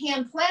right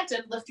hand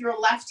planted, lift your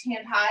left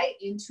hand high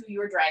into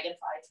your dragonfly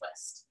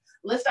twist.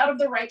 Lift out of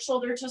the right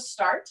shoulder to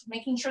start,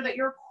 making sure that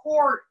your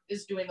core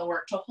is doing the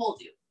work to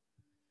hold you.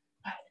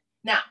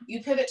 Now,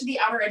 you pivot to the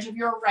outer edge of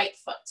your right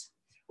foot.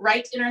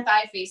 Right inner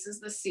thigh faces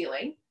the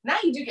ceiling. Now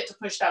you do get to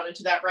push down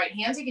into that right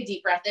hand. Take a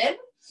deep breath in.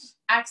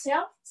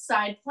 Exhale,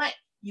 side plank.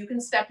 You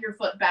can step your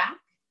foot back.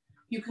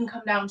 You can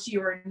come down to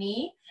your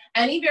knee.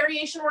 Any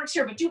variation works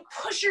here, but do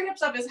push your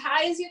hips up as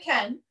high as you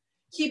can.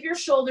 Keep your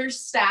shoulders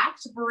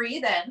stacked.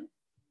 Breathe in.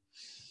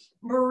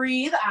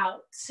 Breathe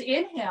out.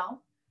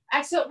 Inhale.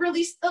 Exhale,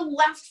 release the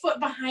left foot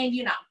behind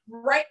you now.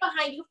 Right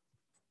behind you.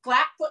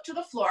 Flat foot to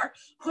the floor.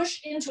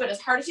 Push into it as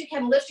hard as you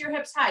can. Lift your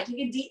hips high. Take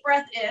a deep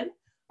breath in.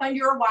 Find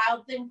your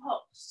wild thing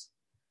pose.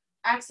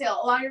 Exhale.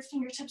 Allow your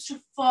fingertips to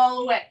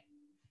fall away.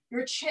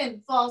 Your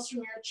chin falls from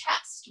your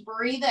chest.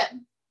 Breathe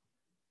in.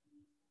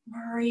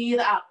 Breathe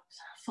out.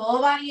 Full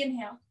body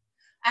inhale.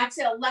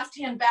 Exhale. Left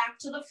hand back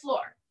to the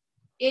floor.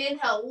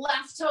 Inhale.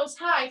 Left toes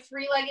high.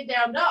 Three-legged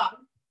down dog.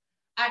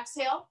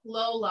 Exhale.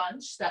 Low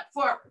lunge. Step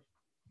forward.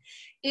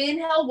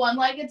 Inhale.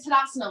 One-legged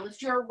Tadasana.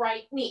 Lift your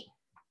right knee.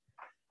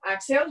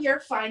 Exhale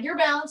here, find your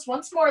balance.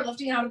 Once more,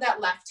 lifting out of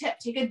that left hip.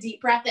 Take a deep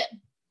breath in.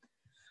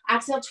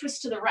 Exhale,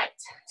 twist to the right.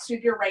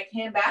 Sweep your right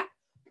hand back.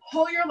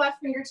 Pull your left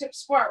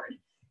fingertips forward.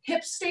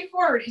 Hips stay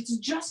forward. It's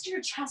just your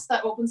chest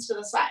that opens to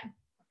the side.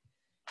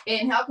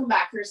 Inhale, come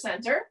back to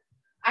center.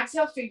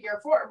 Exhale,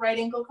 figure four. Right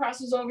ankle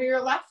crosses over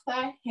your left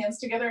thigh. Hands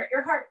together at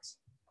your heart.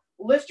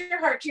 Lift your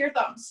heart to your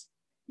thumbs.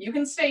 You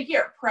can stay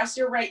here. Press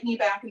your right knee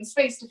back in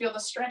space to feel the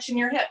stretch in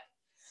your hip.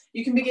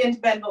 You can begin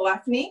to bend the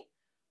left knee,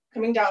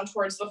 coming down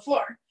towards the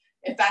floor.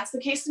 If that's the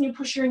case, then you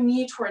push your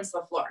knee towards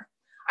the floor.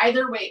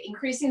 Either way,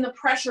 increasing the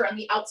pressure on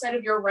the outside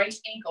of your right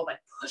ankle by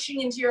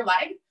pushing into your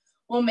leg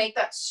will make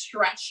that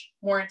stretch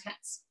more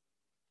intense.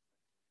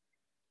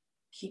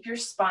 Keep your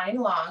spine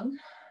long.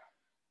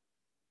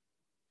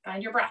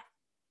 Find your breath.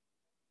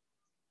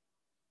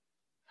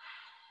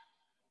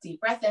 Deep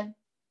breath in.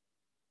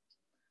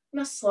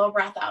 And a slow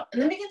breath out.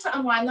 And then begin to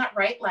unwind that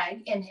right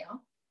leg.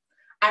 Inhale.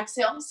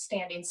 Exhale,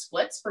 standing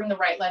splits. Bring the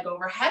right leg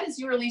overhead as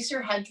you release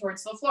your head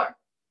towards the floor.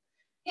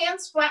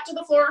 Hands flat to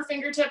the floor or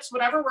fingertips,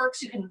 whatever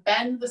works. You can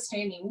bend the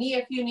standing knee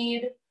if you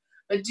need,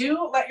 but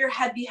do let your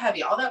head be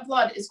heavy. All that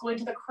blood is going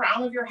to the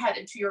crown of your head,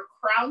 into your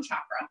crown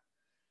chakra.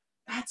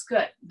 That's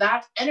good.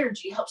 That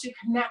energy helps you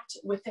connect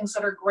with things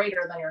that are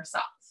greater than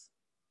yourself.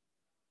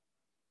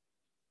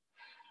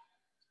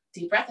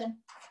 Deep breath in.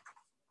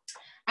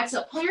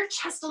 Exhale, pull your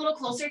chest a little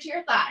closer to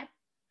your thigh.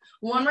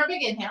 One more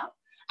big inhale.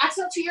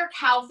 Exhale to your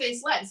cow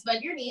face legs.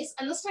 Bend your knees,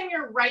 and this time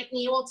your right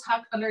knee will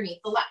tuck underneath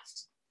the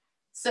left.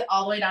 Sit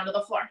all the way down to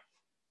the floor.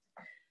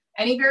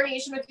 Any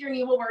variation with your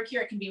knee will work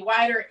here. It can be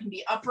wider, it can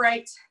be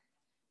upright.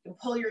 You can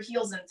pull your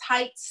heels in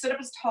tight. Sit up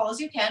as tall as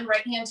you can.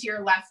 Right hand to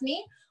your left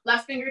knee.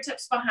 Left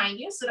fingertips behind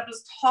you. Sit up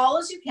as tall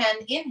as you can.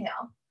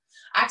 Inhale.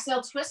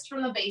 Exhale, twist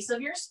from the base of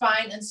your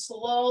spine and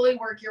slowly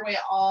work your way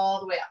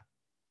all the way up.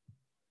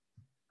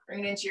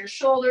 Bring it into your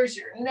shoulders,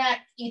 your neck.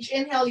 Each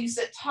inhale, you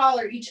sit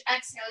taller. Each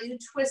exhale, you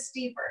twist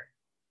deeper.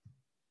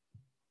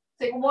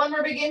 Take one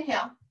more big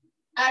inhale.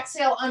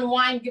 Exhale,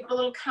 unwind, give it a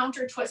little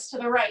counter twist to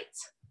the right.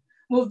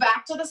 Move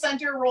back to the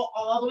center, roll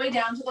all the way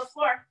down to the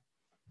floor.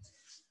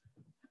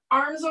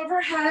 Arms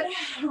overhead,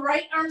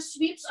 right arm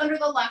sweeps under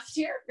the left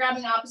here,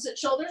 grabbing opposite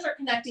shoulders or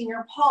connecting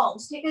your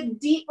palms. Take a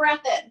deep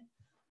breath in.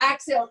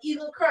 Exhale,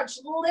 eagle crunch,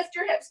 lift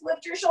your hips,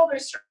 lift your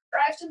shoulders,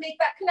 strive to make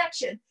that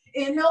connection.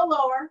 Inhale,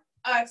 lower,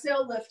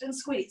 exhale, lift and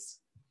squeeze.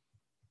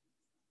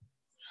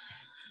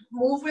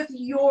 Move with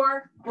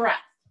your breath.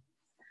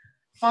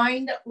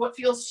 Find what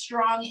feels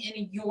strong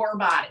in your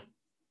body.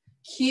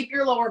 Keep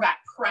your lower back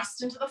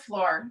pressed into the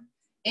floor.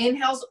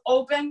 Inhales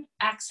open,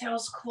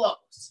 exhales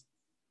close.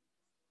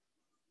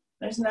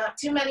 There's not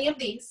too many of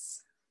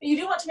these. But you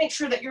do want to make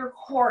sure that your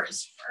core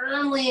is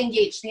firmly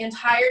engaged the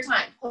entire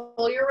time.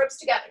 Pull your ribs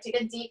together. Take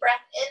a deep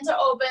breath in to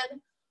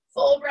open,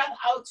 full breath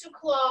out to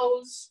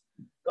close.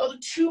 Go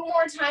 2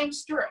 more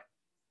times through.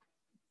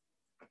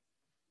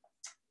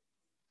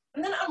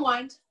 And then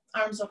unwind,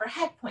 arms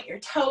overhead, point your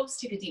toes,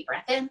 take a deep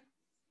breath in.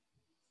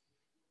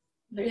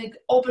 Big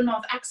open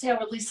mouth exhale,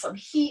 release some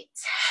heat.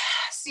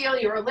 Seal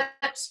your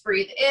lips,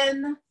 breathe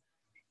in,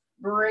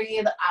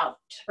 breathe out.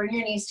 Bring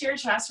your knees to your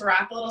chest,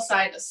 rock a little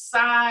side to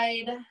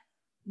side.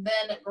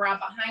 Then grab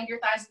behind your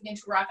thighs, begin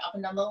to rock up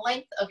and down the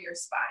length of your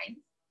spine.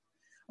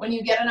 When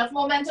you get enough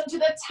momentum to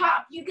the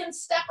top, you can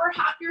step or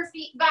hop your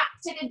feet back.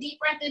 Take a deep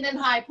breath in and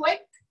high plank.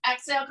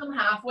 Exhale, come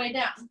halfway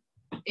down.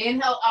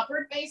 Inhale,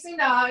 upward facing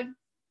dog.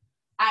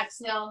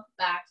 Exhale,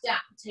 back down.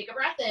 Take a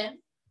breath in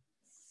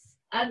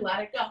and let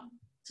it go.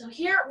 So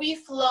here we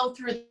flow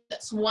through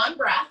this. One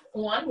breath,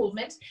 one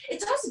movement.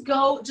 It does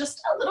go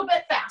just a little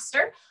bit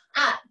faster.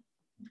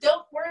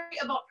 Don't worry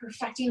about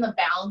perfecting the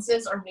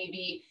balances or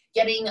maybe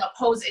getting a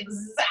pose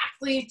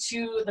exactly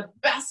to the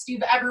best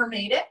you've ever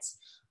made it.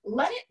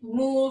 Let it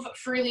move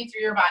freely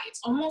through your body.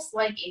 It's almost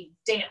like a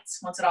dance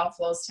once it all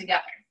flows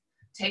together.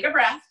 Take a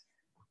breath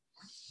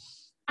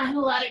and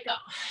let it go.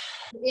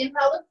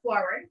 Inhale, look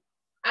forward.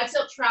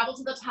 Exhale, travel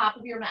to the top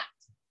of your mat.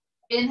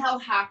 Inhale,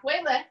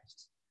 halfway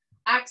lift.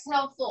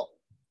 Exhale, fold.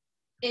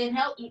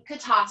 Inhale,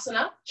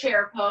 Utkatasana,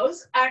 chair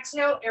pose.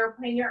 Exhale,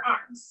 airplane your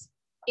arms.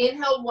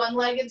 Inhale,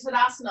 one-legged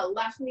Tadasana,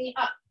 left knee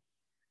up.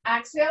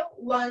 Exhale,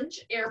 lunge,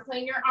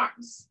 airplane your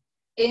arms.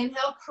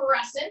 Inhale,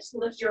 crescent,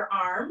 lift your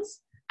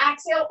arms.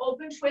 Exhale,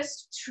 open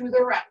twist to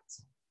the right.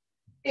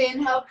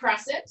 Inhale,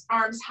 crescent,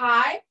 arms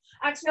high.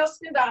 Exhale,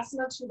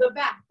 Skandasana to the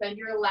back, bend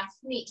your left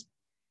knee.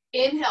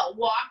 Inhale,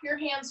 walk your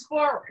hands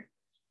forward.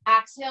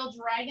 Exhale,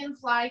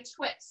 dragonfly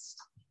twist.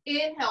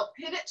 Inhale,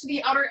 pivot to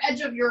the outer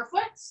edge of your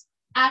foot.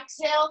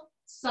 Exhale,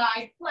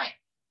 side plank.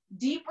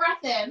 Deep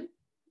breath in.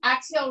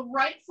 Exhale,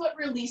 right foot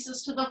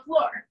releases to the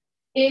floor.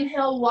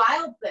 Inhale,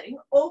 wild thing.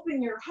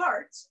 Open your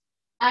heart.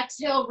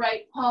 Exhale,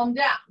 right palm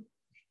down.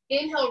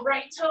 Inhale,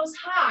 right toes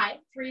high.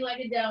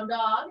 Three-legged down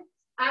dog.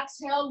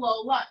 Exhale,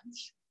 low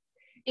lunge.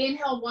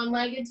 Inhale,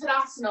 one-legged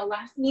Tadasana.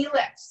 Left knee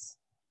lifts.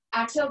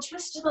 Exhale,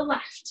 twist to the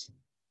left.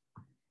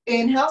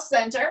 Inhale,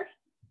 center.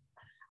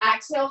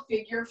 Exhale,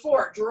 figure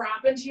 4.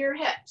 Drop into your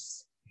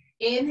hips.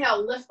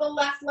 Inhale, lift the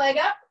left leg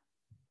up.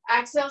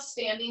 Exhale,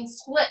 standing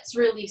splits.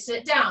 Release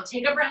it down.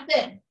 Take a breath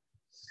in.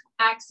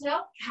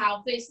 Exhale,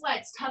 cow face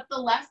legs. Tuck the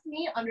left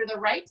knee under the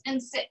right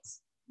and sit.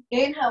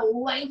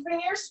 Inhale,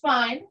 lengthen your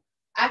spine.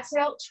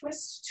 Exhale,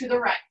 twist to the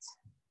right.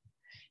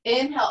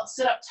 Inhale,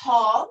 sit up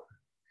tall.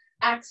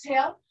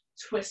 Exhale,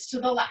 twist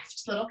to the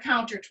left. Little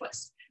counter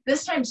twist.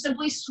 This time,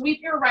 simply sweep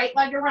your right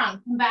leg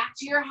around. Come back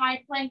to your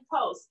high plank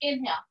pose.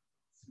 Inhale.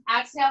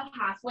 Exhale,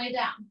 halfway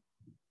down.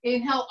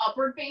 Inhale,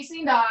 upward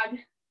facing dog.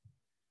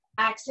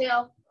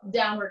 Exhale,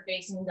 downward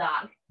facing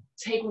dog.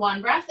 Take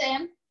one breath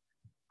in.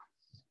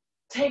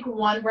 Take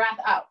one breath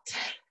out.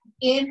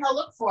 Inhale,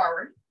 look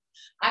forward.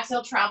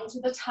 Exhale, travel to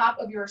the top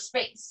of your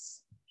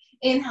space.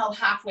 Inhale,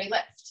 halfway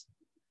lift.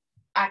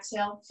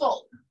 Exhale,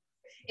 fold.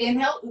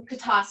 Inhale,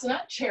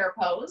 Utkatasana, chair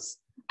pose.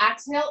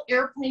 Exhale,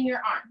 airplane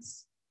your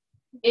arms.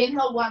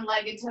 Inhale,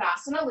 one-legged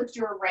Tadasana, lift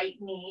your right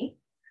knee.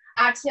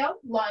 Exhale,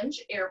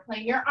 lunge,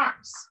 airplane your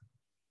arms.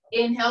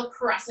 Inhale,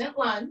 crescent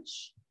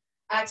lunge.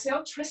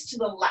 Exhale, twist to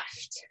the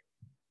left.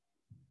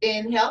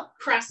 Inhale,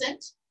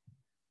 crescent.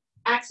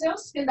 Exhale,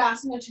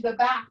 Skandasana to the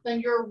back.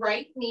 Bend your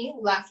right knee,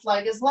 left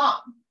leg is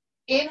long.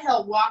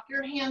 Inhale, walk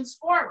your hands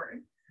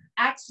forward.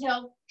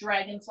 Exhale,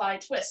 dragonfly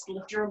twist.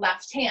 Lift your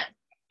left hand.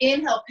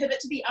 Inhale, pivot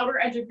to the outer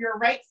edge of your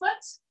right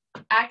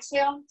foot.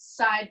 Exhale,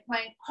 side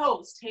plank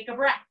pose. Take a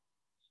breath.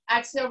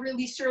 Exhale,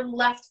 release your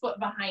left foot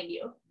behind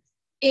you.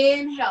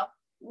 Inhale,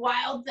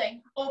 wild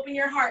thing. Open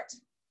your heart.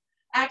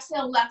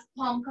 Exhale, left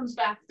palm comes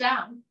back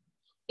down.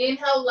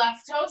 Inhale,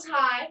 left toes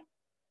high.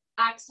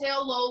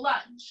 Exhale, low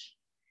lunge.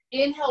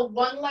 Inhale,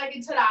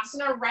 one-legged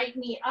Tadasana, right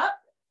knee up.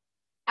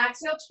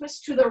 Exhale,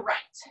 twist to the right.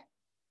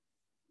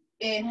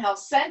 Inhale,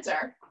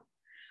 center.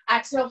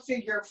 Exhale,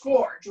 figure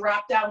four,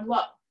 drop down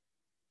low.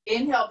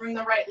 Inhale, bring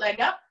the right leg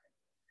up.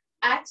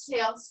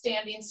 Exhale,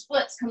 standing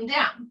splits, come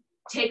down.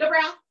 Take a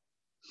breath.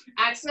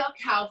 Exhale,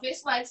 cow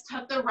face legs,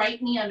 tuck the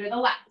right knee under the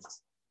left.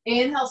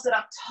 Inhale, sit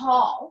up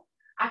tall.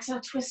 Exhale,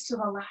 twist to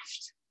the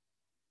left.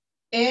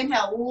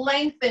 Inhale,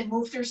 lengthen,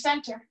 move through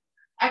center.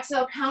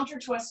 Exhale, counter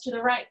twist to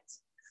the right.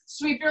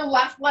 Sweep your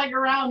left leg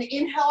around.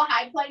 Inhale,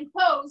 high plank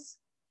pose.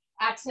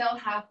 Exhale,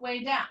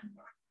 halfway down.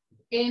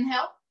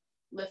 Inhale,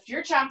 lift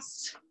your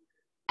chest.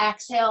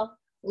 Exhale,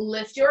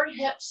 lift your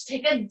hips.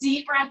 Take a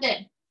deep breath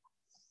in.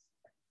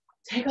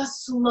 Take a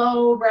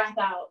slow breath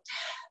out.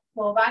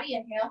 Full body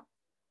inhale.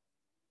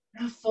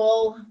 And a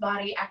full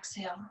body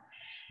exhale.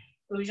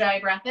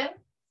 Ujjayi breath in.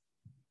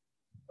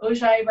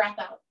 Ujjayi breath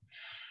out.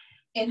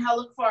 Inhale,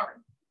 look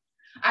forward.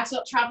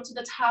 Exhale, travel to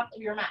the top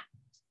of your mat.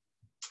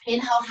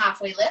 Inhale,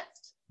 halfway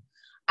lift.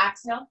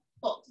 Exhale,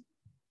 fold.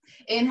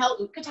 Inhale,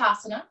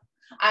 Utkatasana.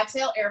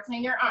 Exhale,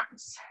 airplane your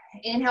arms.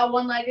 Inhale,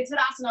 one-legged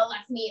Tadasana,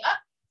 left knee up.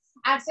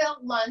 Exhale,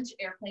 lunge,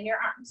 airplane your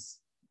arms.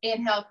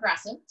 Inhale,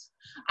 crescent.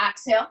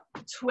 Exhale,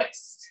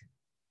 twist.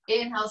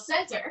 Inhale,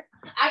 center.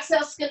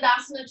 Exhale,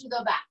 Skandasana to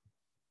the back.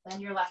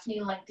 Bend your left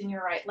knee, lengthen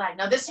your right leg.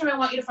 Now this time I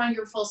want you to find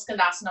your full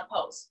Skandasana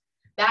pose.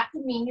 That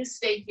could mean you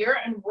stay here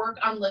and work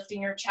on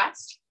lifting your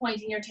chest,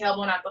 pointing your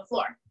tailbone at the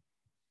floor.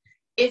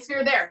 If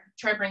you're there,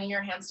 try bringing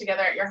your hands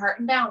together at your heart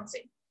and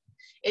balancing.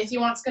 If you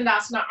want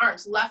Skandasana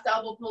arms, left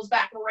elbow pulls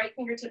back, right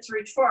fingertips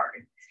reach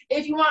forward.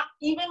 If you want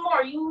even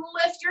more, you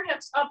lift your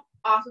hips up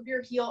off of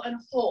your heel and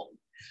hold.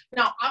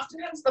 Now,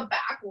 oftentimes the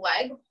back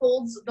leg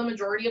holds the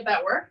majority of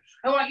that work.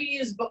 I want you to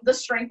use the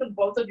strength of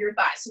both of your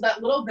thighs. So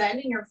that little bend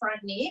in your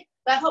front knee,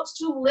 that helps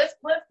to lift,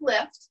 lift,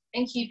 lift,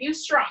 and keep you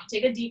strong.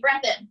 Take a deep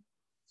breath in.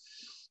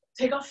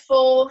 Take a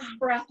full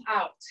breath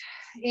out.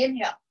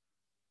 Inhale.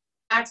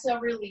 Exhale,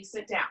 release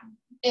it down.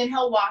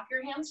 Inhale, walk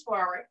your hands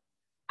forward.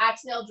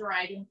 Exhale,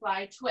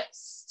 dragonfly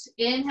twist.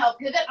 Inhale,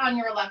 pivot on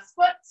your left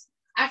foot.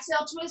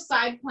 Exhale to a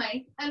side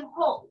plank and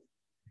hold.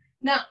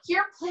 Now,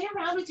 here, play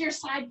around with your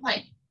side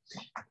plank.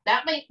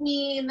 That might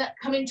mean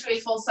coming to a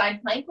full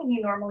side plank when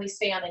you normally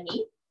stay on a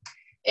knee.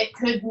 It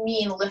could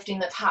mean lifting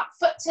the top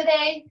foot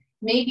today.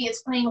 Maybe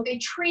it's playing with a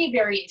tree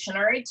variation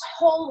or a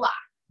toe lock.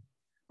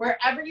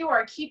 Wherever you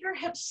are, keep your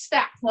hips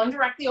stacked, one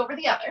directly over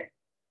the other.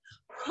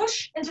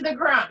 Push into the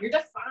ground. You're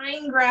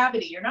defying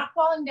gravity. You're not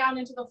falling down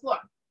into the floor.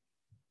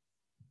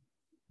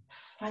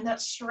 Find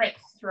that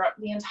strength throughout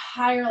the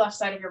entire left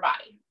side of your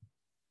body.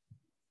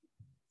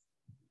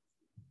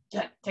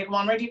 Good. Take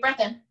one more deep breath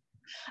in.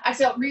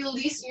 Exhale,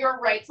 release your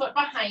right foot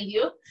behind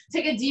you.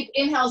 Take a deep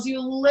inhale as you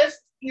lift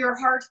your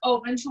heart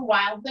open to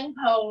wild thing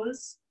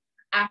pose.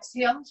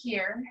 Exhale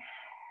here.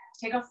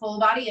 Take a full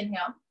body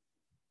inhale.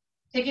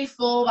 Take a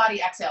full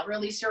body exhale.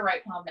 Release your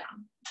right palm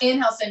down.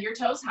 Inhale, send your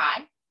toes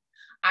high.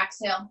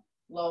 Exhale,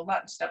 low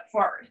lunge, step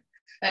forward.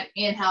 Then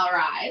inhale,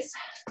 rise.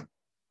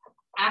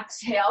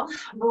 Exhale,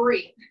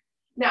 breathe.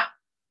 Now,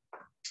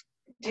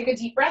 take a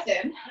deep breath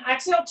in.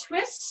 Exhale,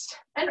 twist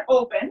and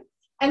open.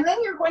 And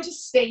then you're going to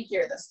stay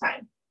here this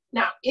time.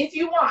 Now, if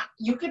you want,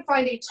 you could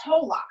find a toe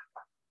lock.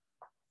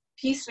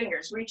 Peace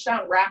fingers, reach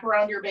down, wrap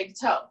around your big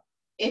toe.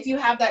 If you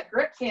have that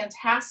grip,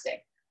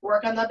 fantastic.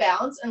 Work on the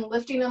balance and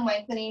lifting and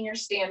lengthening your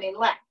standing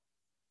leg.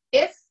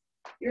 If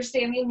your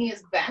standing knee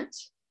is bent,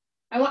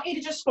 I want you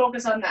to just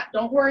focus on that.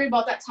 Don't worry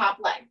about that top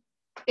leg.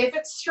 If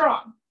it's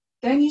strong,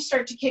 then you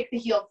start to kick the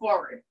heel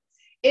forward.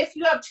 If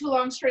you have two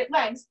long straight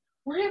legs,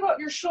 worry about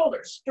your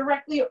shoulders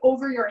directly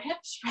over your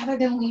hips rather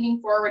than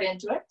leaning forward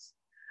into it.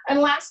 And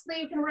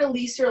lastly, you can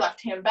release your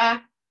left hand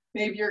back.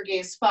 Maybe your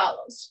gaze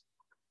follows.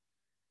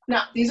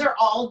 Now, these are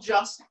all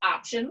just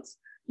options.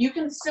 You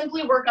can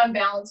simply work on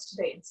balance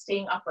today and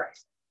staying upright.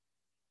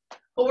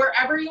 But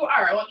wherever you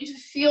are, I want you to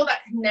feel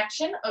that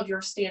connection of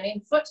your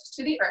standing foot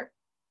to the earth.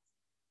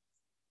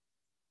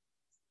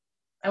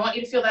 I want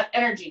you to feel that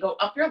energy go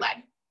up your leg,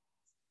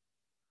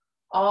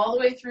 all the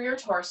way through your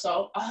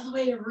torso, all the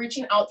way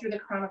reaching out through the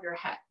crown of your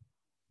head.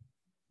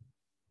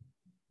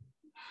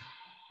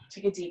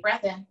 Take a deep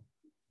breath in.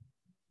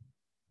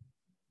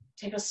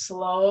 Take a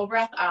slow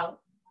breath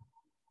out.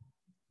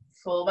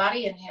 Full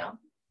body inhale.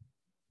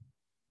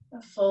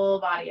 A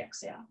full body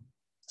exhale.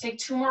 Take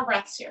 2 more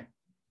breaths here.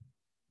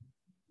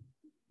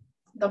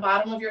 The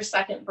bottom of your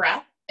second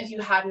breath, if you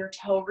have your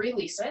toe,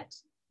 release it.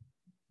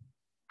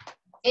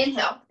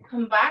 Inhale,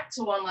 come back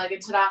to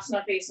one-legged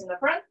Tadasana facing the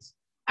front.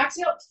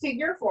 Exhale,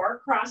 figure 4,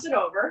 cross it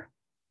over,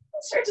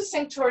 and start to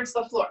sink towards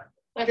the floor.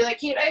 Now, if you're like,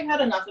 Kate, I've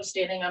had enough of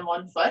standing on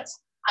one foot,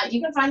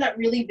 you can find that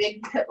really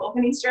big hip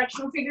opening stretch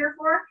from figure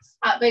 4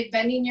 by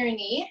bending your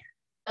knee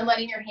and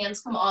letting your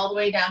hands come all the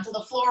way down to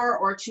the floor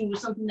or to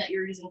something that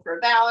you're using for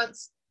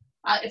balance,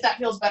 if that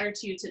feels better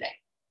to you today.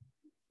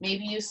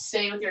 Maybe you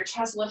stay with your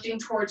chest lifting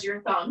towards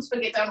your thumbs,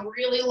 but get down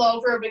really low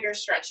for a bigger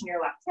stretch in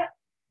your left hip.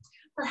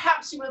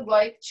 Perhaps you would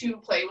like to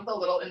play with a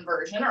little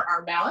inversion or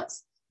arm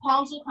balance.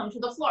 Palms will come to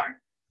the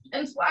floor.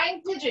 And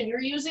flying pigeon,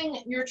 you're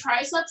using your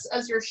triceps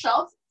as your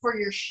shelf for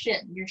your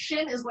shin. Your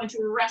shin is going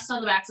to rest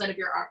on the backside of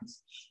your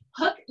arms.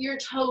 Hook your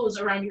toes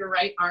around your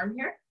right arm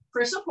here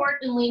for support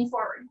and lean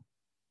forward.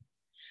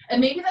 And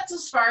maybe that's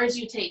as far as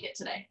you take it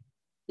today.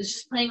 It's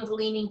just playing with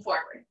leaning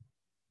forward.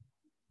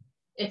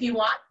 If you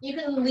want, you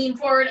can lean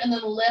forward and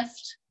then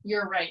lift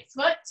your right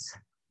foot.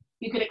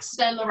 You could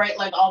extend the right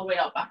leg all the way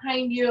out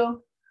behind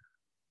you.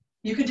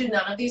 You could do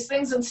none of these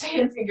things and stay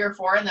in figure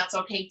 4, and that's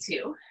okay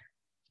too.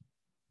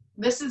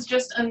 This is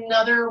just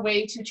another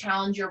way to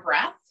challenge your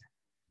breath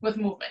with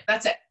movement.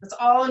 That's it. That's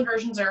all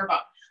inversions are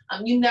about.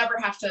 You never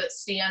have to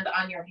stand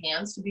on your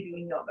hands to be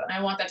doing yoga. And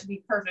I want that to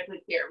be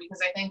perfectly clear, because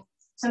I think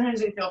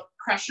sometimes we feel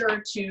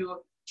pressure to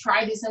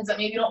try these things that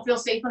maybe don't feel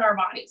safe in our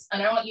bodies.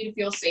 And I want you to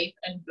feel safe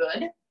and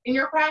good in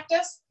your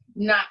practice,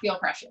 not feel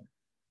pressure.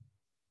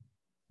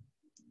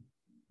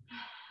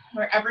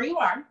 Wherever you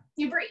are,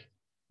 you breathe.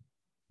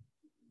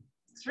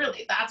 It's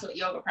really, that's what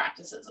yoga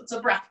practice is. It's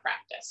a breath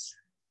practice.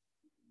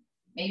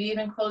 Maybe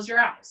even close your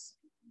eyes.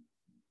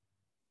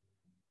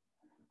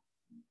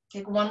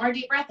 Take one more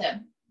deep breath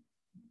in.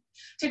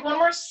 Take one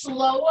more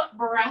slow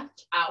breath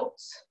out.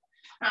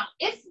 Now,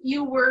 if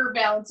you were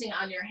balancing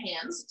on your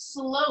hands,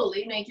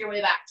 slowly make your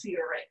way back to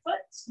your right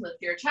foot. Lift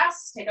your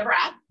chest, take a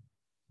breath,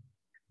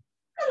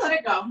 and let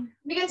it go.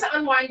 Begin to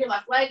unwind your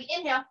left leg.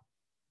 Inhale.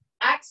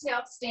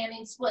 Exhale,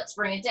 standing splits,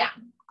 bring it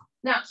down.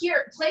 Now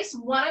here, place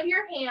one of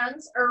your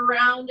hands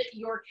around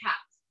your calf.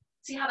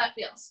 See how that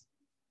feels.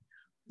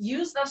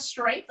 Use the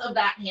strength of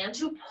that hand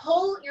to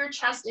pull your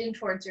chest in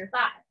towards your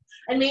thigh.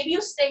 And maybe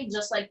you stay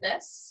just like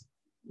this.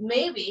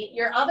 Maybe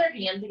your other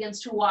hand begins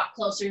to walk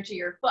closer to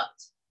your foot.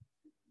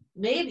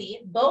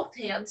 Maybe both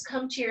hands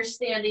come to your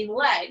standing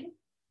leg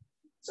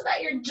so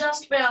that you're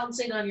just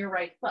balancing on your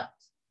right foot.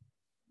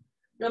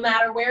 No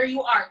matter where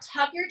you are,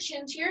 tuck your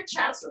chin to your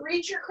chest,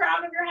 reach your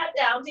crown of your head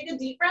down, take a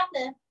deep breath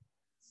in.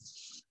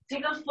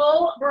 Take a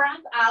full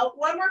breath out.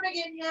 One more big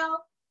inhale.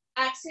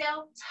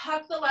 Exhale,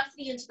 tuck the left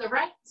knee into the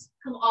right.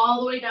 Come all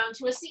the way down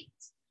to a seat.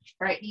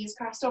 Right knee's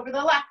crossed over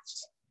the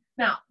left.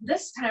 Now,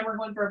 this time we're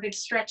going for a big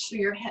stretch through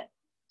your hip.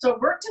 So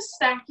work to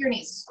stack your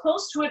knees as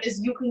close to it as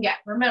you can get.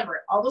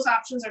 Remember, all those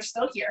options are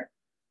still here.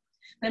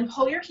 Then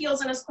pull your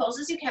heels in as close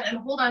as you can and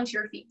hold on to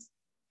your feet.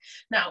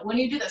 Now, when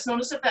you do this,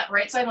 notice if that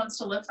right side wants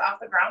to lift off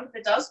the ground. If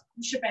it does,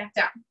 push it back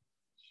down.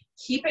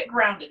 Keep it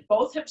grounded.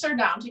 Both hips are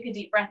down. Take a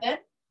deep breath in.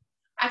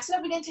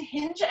 Exhale, begin to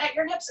hinge at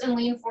your hips and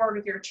lean forward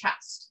with your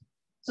chest.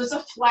 So it's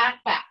a flat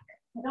back.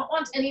 You don't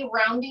want any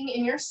rounding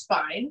in your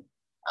spine,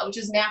 which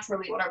is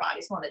naturally what our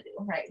bodies want to do,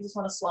 right? You just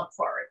want to slump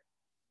forward.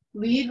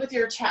 Lead with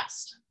your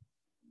chest.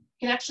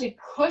 You can actually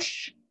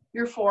push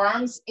your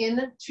forearms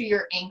into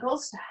your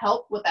ankles to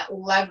help with that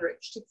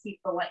leverage to keep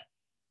the length.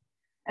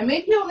 And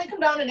maybe you only come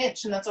down an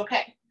inch, and that's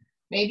okay.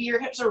 Maybe your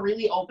hips are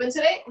really open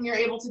today and you're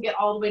able to get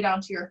all the way down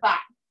to your thigh.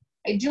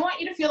 I do want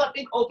you to feel that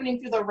big opening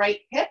through the right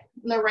hip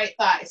and the right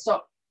thigh.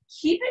 So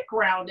keep it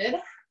grounded.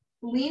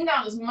 Lean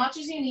down as much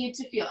as you need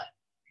to feel it.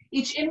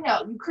 Each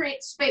inhale, you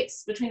create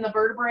space between the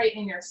vertebrae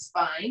in your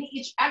spine.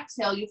 Each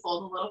exhale, you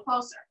fold a little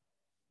closer.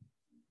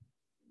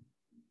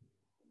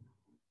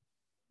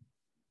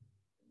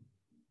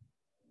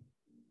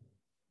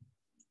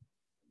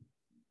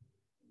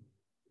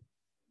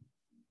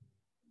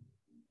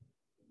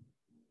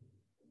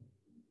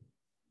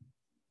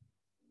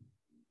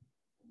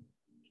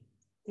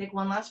 Take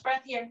one last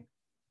breath here.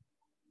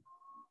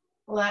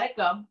 Let it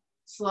go.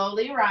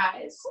 Slowly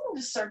rise.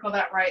 Just circle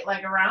that right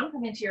leg around.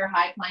 Come into your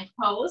high plank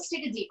pose.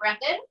 Take a deep breath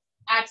in.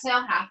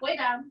 Exhale, halfway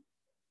down.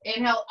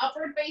 Inhale,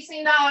 upward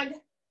facing dog.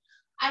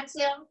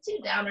 Exhale to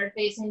downward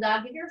facing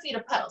dog. Give your feet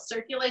a pedal.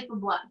 Circulate the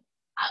blood.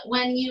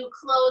 When you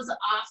close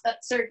off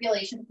that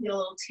circulation, feel a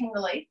little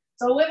tingly.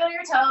 So wiggle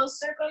your toes,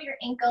 circle your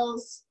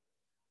ankles.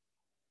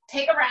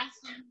 Take a breath.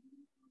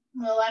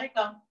 Let it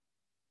go.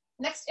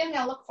 Next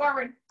inhale, look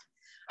forward.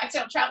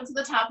 Exhale, travel to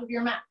the top of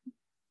your mat.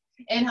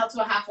 Inhale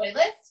to a halfway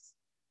lift.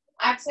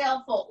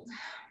 Exhale, fold.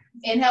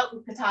 Inhale,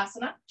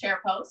 Utkatasana,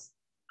 chair pose.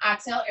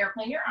 Exhale,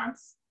 airplane your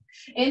arms.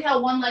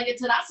 Inhale, one-legged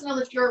Tadasana,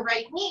 lift your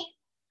right knee.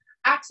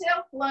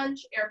 Exhale,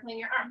 lunge, airplane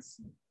your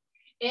arms.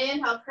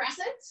 Inhale,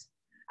 crescent.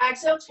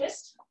 Exhale,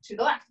 twist to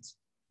the left.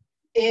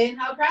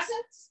 Inhale,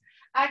 crescent.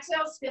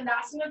 Exhale,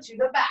 skandasana to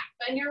the back.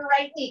 Bend your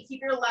right knee.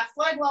 Keep your left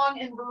leg long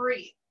and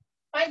breathe.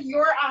 Find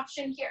your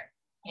option here.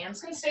 Hands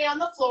can stay on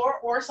the floor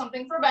or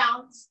something for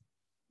balance.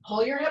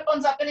 Pull your hip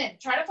bones up and in.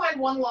 Try to find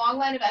one long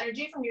line of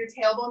energy from your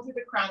tailbone through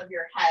the crown of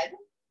your head.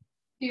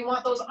 If you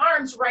want those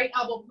arms, right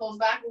elbow pulls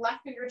back,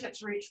 left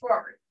fingertips reach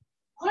forward.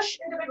 Push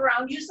into the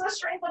ground. Use the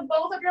strength of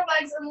both of your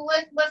legs and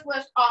lift, lift,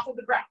 lift off of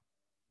the ground.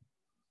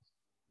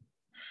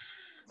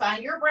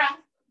 Find your breath.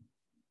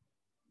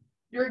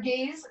 Your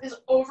gaze is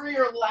over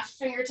your left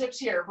fingertips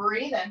here.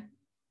 Breathe in.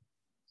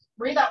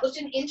 Breathe out. Lift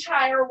an inch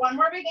higher. One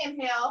more big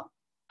inhale.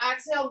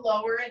 Exhale,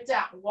 lower it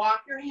down.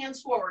 Walk your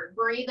hands forward.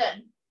 Breathe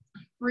in.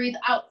 Breathe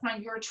out.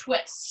 Find your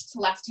twist.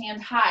 Left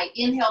hand high.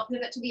 Inhale,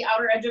 pivot to the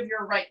outer edge of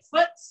your right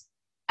foot.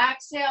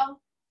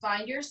 Exhale,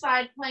 find your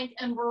side plank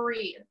and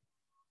breathe.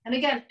 And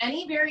again,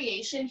 any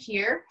variation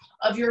here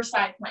of your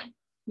side plank,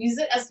 use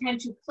it as time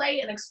to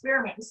play and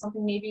experiment with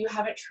something maybe you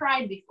haven't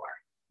tried before.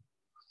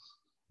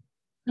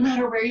 No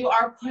matter where you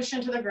are, push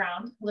into the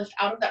ground. Lift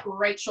out of that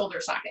right shoulder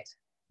socket.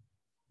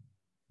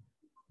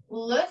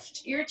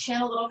 Lift your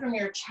chin a little from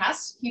your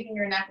chest, keeping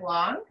your neck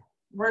long,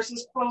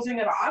 versus closing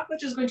it off,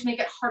 which is going to make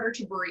it harder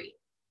to breathe.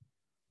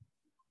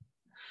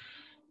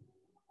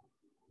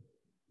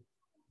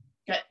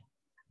 Good.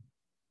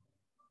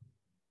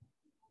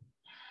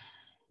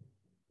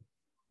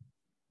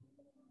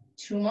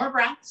 Two more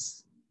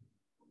breaths.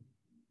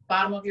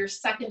 Bottom of your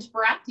second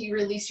breath, you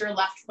release your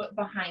left foot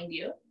behind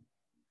you.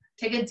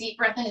 Take a deep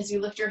breath in as you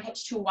lift your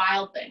hips to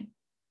wild thing.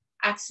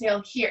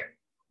 Exhale here.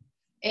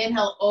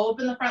 Inhale,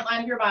 open the front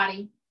line of your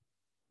body.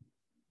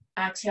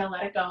 Exhale,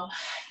 let it go.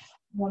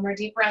 One more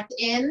deep breath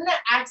in.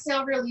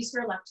 Exhale, release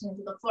your left hand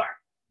to the floor.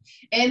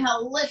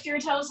 Inhale, lift your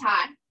toes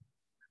high.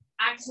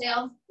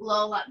 Exhale,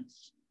 low lunge.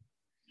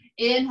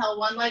 Inhale,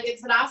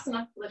 one-legged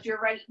Tadasana. Lift your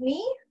right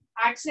knee.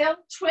 Exhale,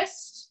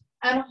 twist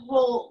and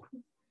hold.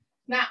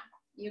 Now,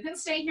 you can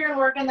stay here and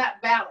work on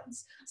that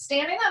balance.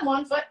 Standing on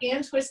one foot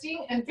and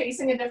twisting and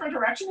facing a different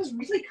direction is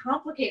really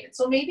complicated.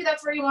 So maybe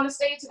that's where you want to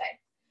stay today.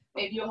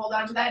 Maybe you hold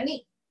on to that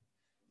knee.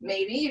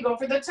 Maybe you go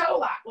for the toe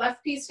lock.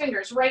 Left piece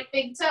fingers, right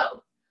big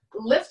toe.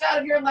 Lift out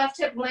of your left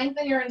hip,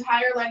 lengthen your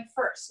entire leg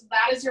first.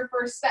 That is your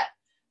first step.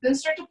 Then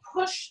start to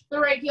push the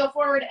right heel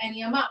forward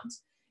any amount.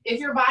 If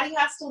your body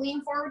has to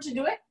lean forward to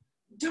do it,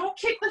 don't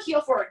kick the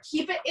heel forward.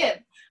 Keep it in.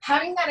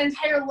 Having that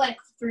entire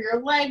length through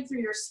your leg,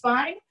 through your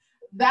spine,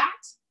 that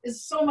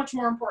is so much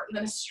more important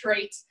than a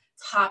straight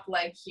top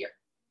leg here.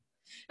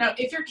 Now,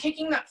 if you're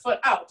kicking that foot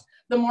out,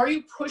 the more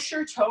you push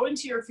your toe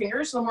into your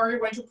fingers, the more you're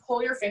going to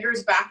pull your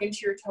fingers back into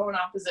your toe in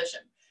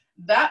opposition.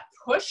 That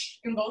push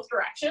in both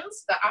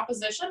directions, the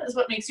opposition, is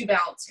what makes you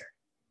balance here.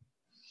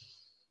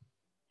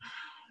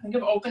 Think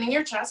of opening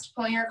your chest,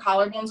 pulling your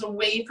collarbones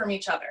away from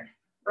each other.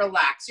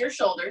 Relax your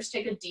shoulders.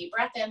 Take a deep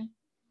breath in.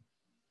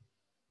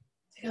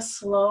 Take a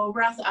slow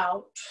breath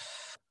out.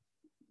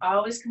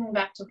 Always coming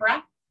back to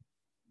breath.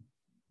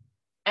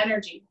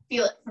 Energy.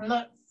 Feel it from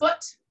the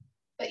foot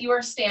that you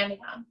are standing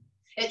on.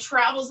 It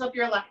travels up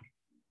your leg.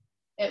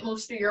 It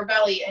moves through your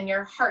belly and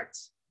your heart.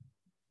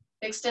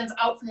 It extends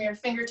out from your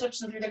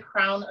fingertips and through the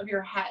crown of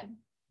your head.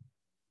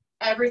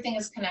 Everything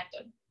is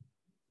connected.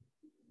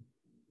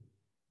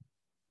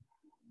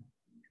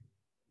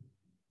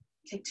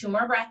 Take two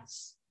more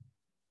breaths.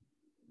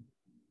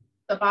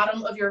 The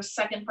bottom of your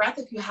second breath,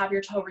 if you have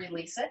your toe,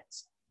 release it.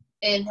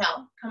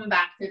 Inhale, come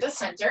back through the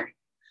center.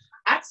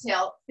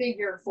 Exhale,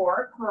 figure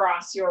four,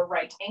 cross your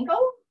right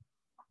ankle.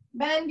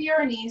 Bend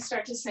your knees,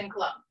 start to sink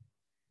low.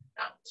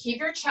 Now, keep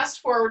your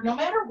chest forward no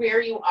matter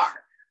where you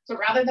are. So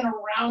rather than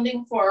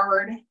rounding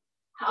forward,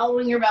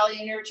 hollowing your belly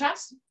and your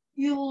chest,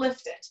 you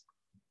lift it.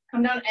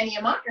 Come down any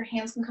amount. Your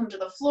hands can come to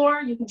the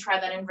floor. You can try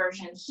that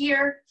inversion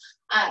here.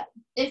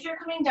 If you're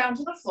coming down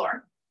to the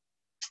floor,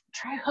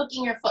 try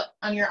hooking your foot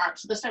on your arm.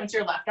 So this time it's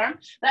your left arm.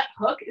 That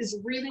hook is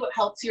really what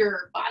helps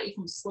your body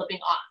from slipping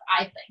off,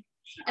 I think.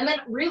 And then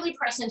really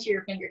press into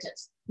your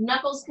fingertips.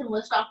 Knuckles can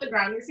lift off the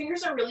ground. Your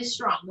fingers are really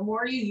strong. The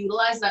more you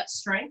utilize that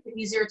strength, the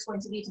easier it's going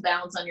to be to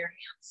balance on your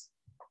hands.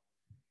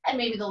 And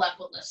maybe the left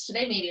foot lifts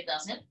today, maybe it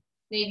doesn't.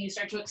 Maybe you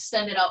start to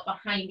extend it out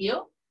behind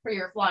you for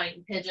your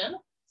flying pigeon.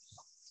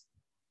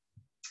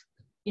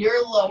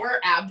 Your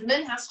lower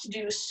abdomen has to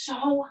do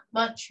so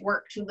much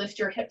work to lift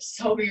your hips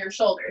over your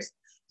shoulders.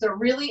 So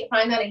really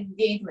find that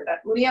engagement,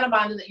 that Uddiyana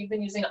Bandha that you've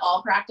been using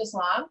all practice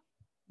long.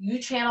 You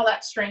channel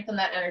that strength and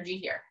that energy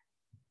here.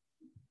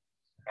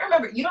 And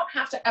remember, you don't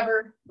have to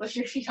ever lift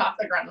your feet off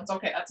the ground. That's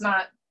okay. That's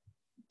not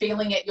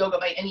failing at yoga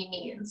by any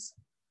means.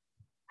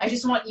 I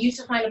just want you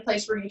to find a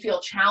place where you feel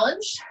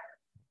challenged,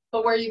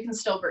 but where you can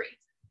still breathe.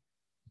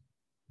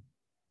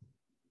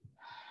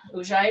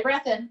 Ujjayi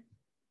breath in.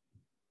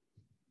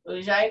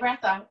 Ujjayi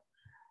breath out.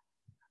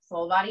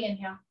 Full body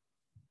inhale.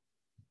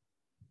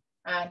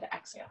 And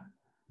exhale.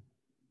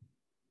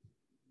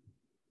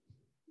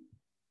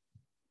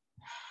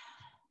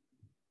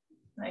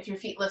 If your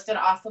feet lifted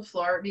off the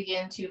floor,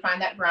 begin to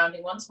find that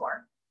grounding once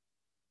more.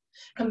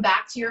 Come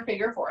back to your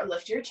figure four.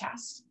 Lift your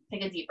chest.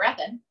 Take a deep breath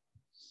in.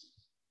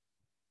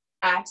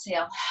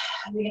 Exhale.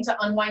 Begin to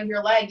unwind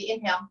your leg.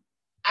 Inhale.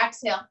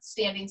 Exhale,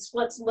 standing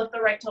splits, lift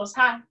the right toes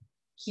high.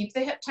 Keep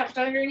the hip tucked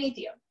underneath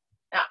you.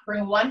 Now,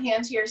 bring one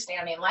hand to your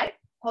standing leg,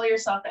 pull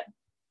yourself in.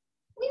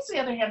 Use the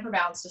other hand for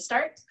balance to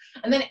start.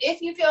 And then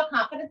if you feel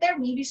confident there,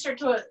 maybe start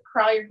to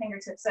crawl your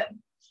fingertips in.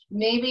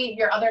 Maybe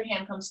your other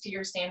hand comes to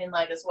your standing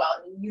leg as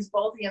well. And you use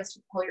both hands to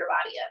pull your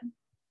body in.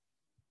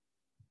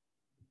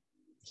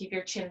 Keep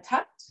your chin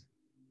tucked.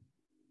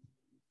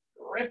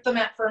 Grip the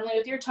mat firmly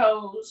with your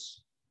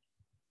toes.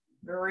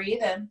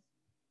 Breathe in.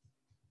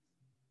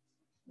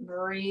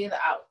 Breathe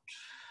out.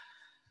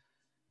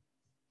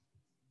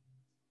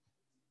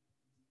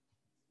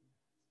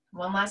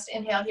 One last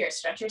inhale here.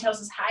 Stretch your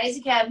toes as high as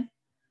you can.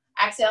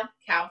 Exhale,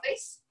 cow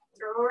face.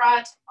 Draw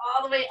it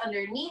all the way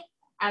underneath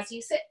as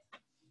you sit.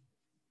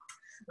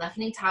 Left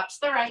knee tops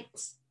the right.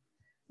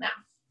 Now,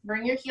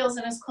 bring your heels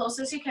in as close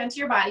as you can to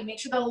your body. Make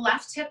sure the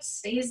left hip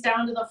stays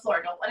down to the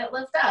floor. Don't let it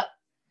lift up.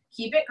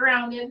 Keep it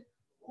grounded.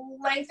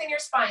 Lengthen your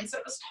spine so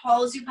as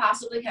tall as you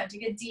possibly can.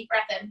 Take a deep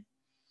breath in.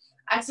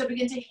 Exhale,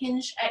 begin to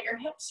hinge at your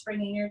hips,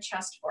 bringing your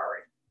chest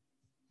forward.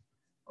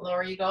 The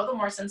lower you go, the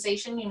more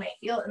sensation you might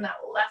feel in that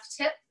left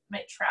hip.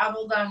 Might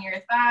travel down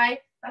your thigh.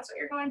 That's what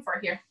you're going for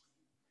here.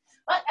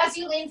 But as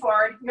you lean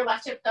forward, your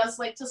left hip does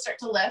like to start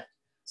to lift.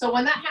 So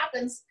when that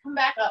happens, come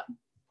back up,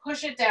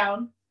 push it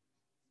down,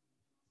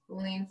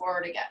 lean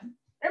forward again.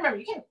 Remember,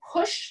 you can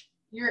push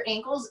your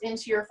ankles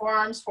into your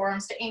forearms,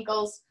 forearms to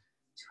ankles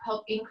to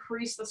help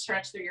increase the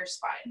stretch through your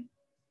spine.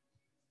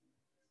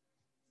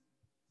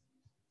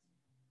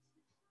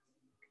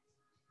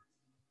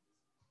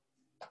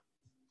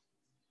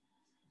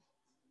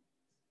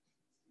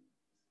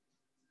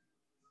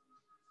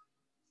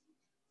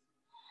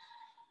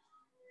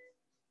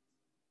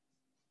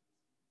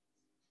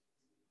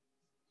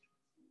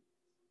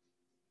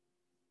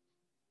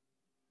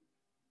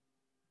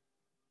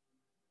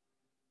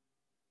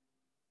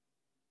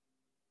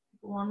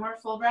 One more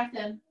full breath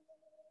in.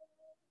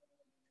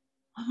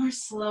 One more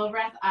slow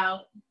breath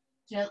out.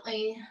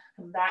 Gently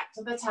come back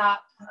to the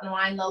top.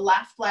 Unwind the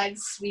left leg,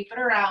 sweep it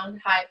around,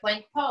 high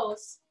plank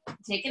pose.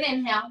 Take an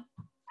inhale.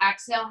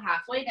 Exhale,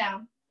 halfway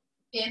down.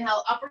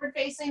 Inhale, upward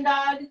facing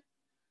dog.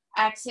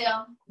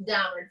 Exhale,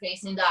 downward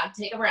facing dog.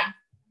 Take a breath.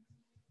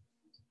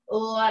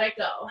 Let it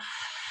go.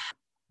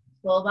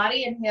 Full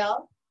body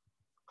inhale.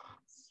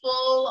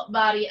 Full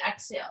body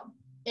exhale.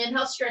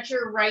 Inhale, stretch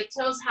your right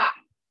toes high.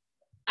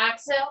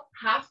 Exhale,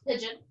 half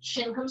pigeon,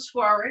 shin comes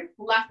forward,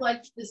 left leg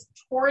is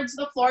towards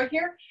the floor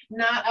here,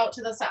 not out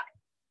to the side.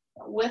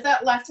 With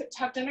that left hip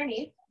tucked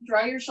underneath,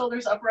 draw your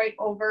shoulders upright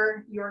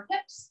over your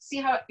hips, see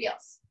how it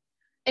feels.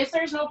 If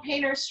there's no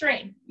pain or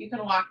strain, you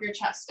can walk your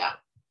chest down.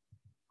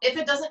 If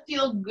it doesn't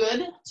feel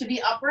good to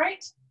be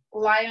upright,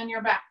 lie on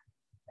your back.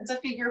 It's a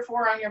figure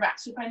 4 on your back,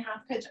 supine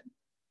half pigeon.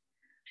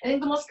 I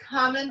think the most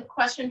common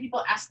question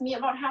people ask me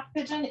about half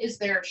pigeon is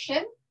their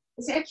shin.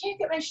 They say, I can't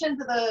get my shin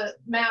to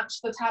match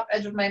the top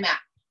edge of my mat.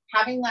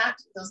 Having that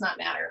does not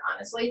matter,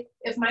 honestly.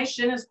 If my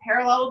shin is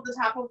parallel with the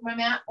top of my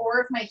mat or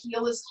if my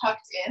heel is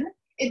tucked in,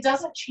 it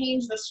doesn't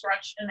change the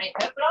stretch in my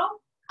hip at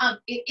all.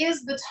 It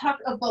is the tuck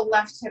of the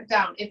left hip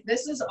down. If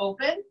this is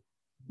open,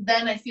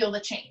 then I feel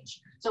the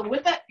change. So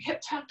with that hip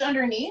tucked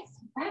underneath,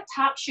 that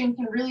top shin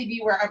can really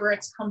be wherever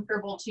it's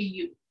comfortable to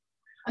you.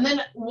 And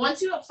then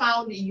once you have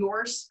found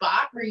your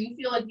spot where you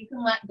feel like you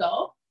can let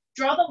go,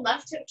 draw the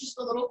left hip just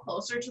a little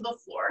closer to the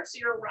floor. So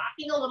you're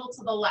rocking a little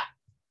to the left.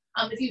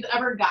 If you've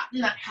ever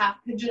gotten that half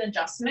pigeon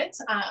adjustment,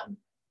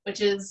 which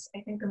is,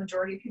 I think, the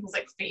majority of people's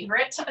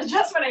favorite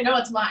adjustment, I know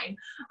it's mine.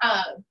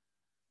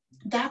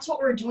 That's what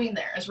we're doing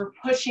there, is we're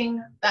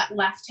pushing that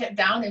left hip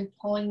down and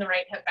pulling the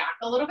right hip back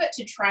a little bit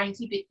to try and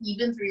keep it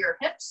even through your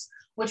hips,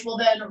 which will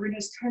then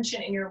reduce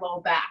tension in your low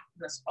back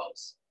in this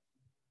pose.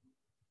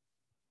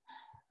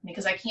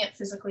 Because I can't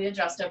physically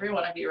adjust every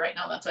one of you right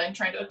now. That's why I'm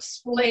trying to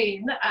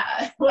explain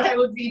what I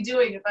would be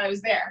doing if I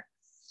was there.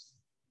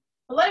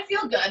 But let it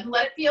feel good.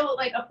 Let it feel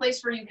like a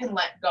place where you can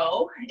let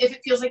go. If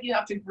it feels like you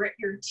have to grit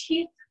your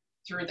teeth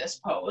through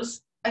this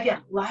pose,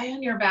 again, lie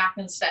on your back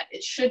instead.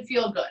 It should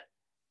feel good.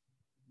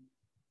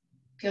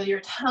 Feel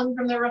your tongue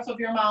from the roof of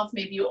your mouth.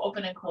 Maybe you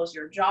open and close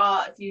your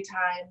jaw a few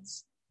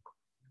times.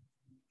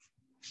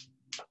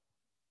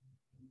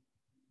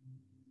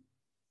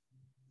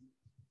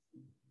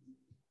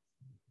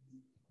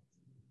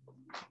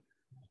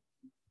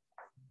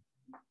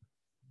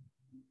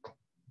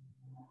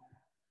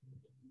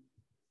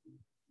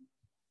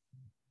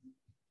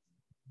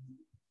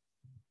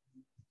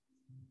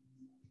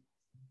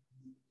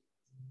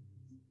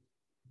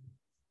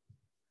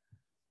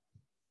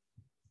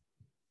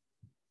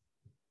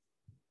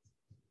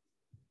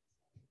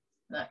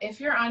 Now, if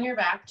you're on your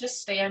back,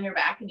 just stay on your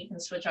back and you can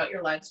switch out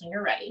your legs when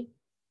you're ready.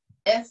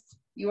 If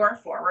you are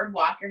forward,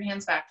 walk your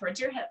hands back towards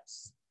your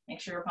hips.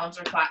 Make sure your palms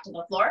are flat to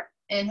the floor.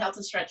 Inhale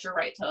to stretch your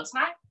right toes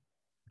high.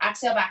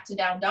 Exhale back to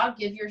down dog.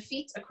 Give your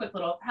feet a quick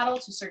little pedal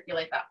to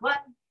circulate that blood.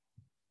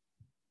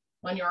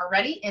 When you're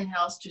ready,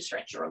 inhale to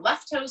stretch your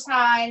left toes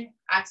high.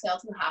 Exhale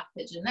to half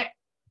pigeon there.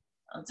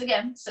 Once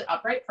again, sit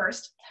upright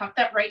first. Tuck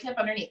that right hip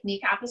underneath.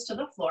 Kneecap is to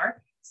the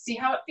floor. See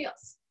how it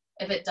feels.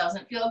 If it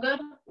doesn't feel good,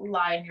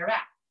 lie on your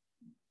back.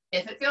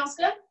 If it feels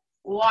good,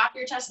 walk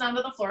your chest down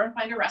to the floor and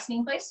find a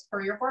resting place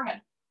for your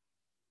forehead.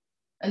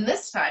 And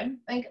this time,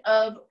 think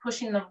of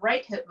pushing the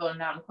right hip bone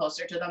down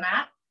closer to the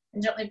mat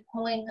and gently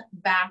pulling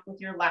back with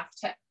your left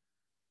hip.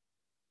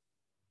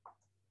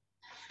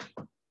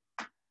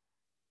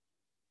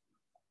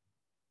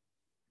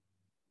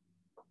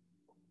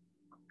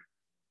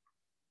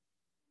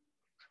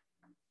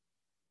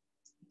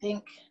 I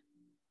think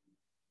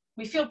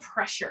we feel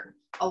pressure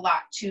a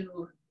lot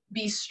to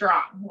be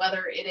strong,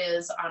 whether it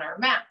is on our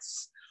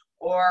mats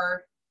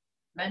or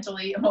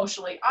mentally,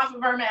 emotionally off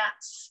of our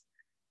mats.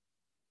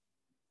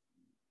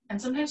 And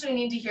sometimes we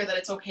need to hear that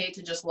it's okay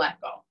to just let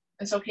go.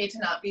 It's okay to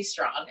not be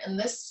strong. And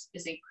this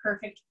is a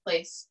perfect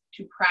place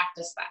to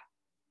practice that.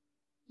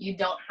 You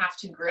don't have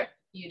to grip.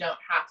 You don't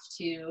have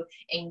to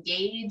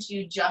engage.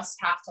 You just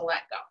have to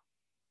let go.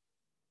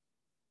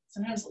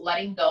 Sometimes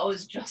letting go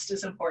is just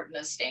as important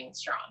as staying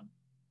strong.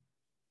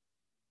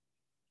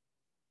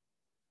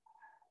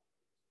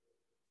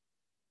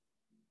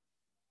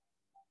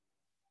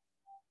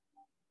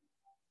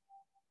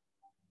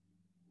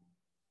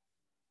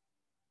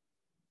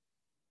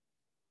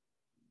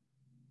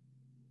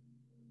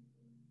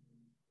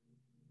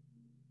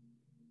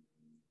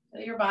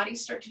 Let your body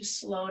start to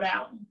slow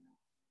down.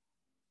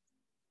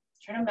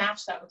 Try to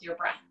match that with your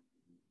breath.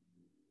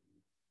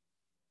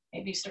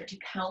 Maybe you start to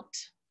count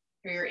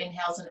for your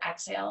inhales and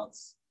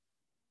exhales.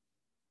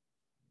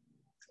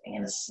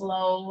 Getting as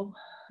slow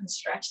and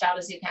stretched out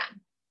as you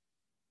can.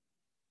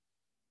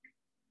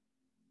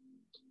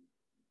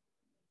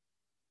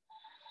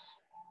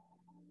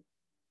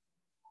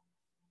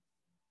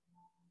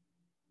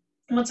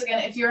 And once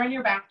again, if you're on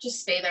your back, just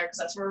stay there because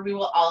that's where we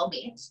will all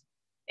meet.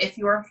 If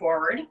you are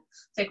forward,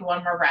 take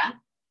one more breath.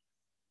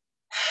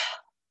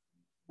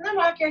 And then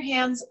walk your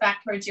hands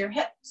back towards your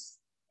hips.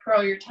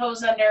 Curl your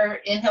toes under.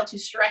 Inhale to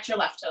stretch your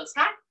left toes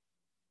high.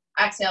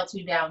 Exhale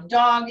to down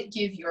dog.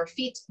 Give your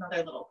feet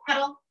another little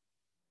pedal.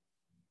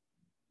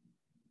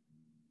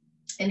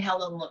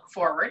 Inhale and look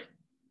forward.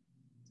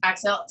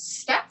 Exhale,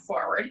 step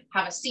forward,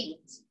 have a seat.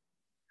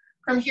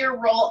 From here,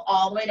 roll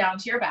all the way down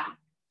to your back.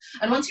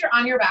 And once you're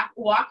on your back,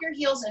 walk your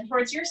heels in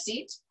towards your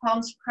seat,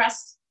 palms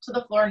pressed to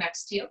the floor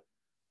next to you.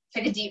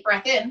 Take a deep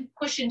breath in,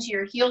 push into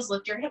your heels,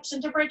 lift your hips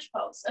into bridge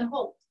pose, and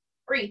hold.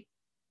 Breathe.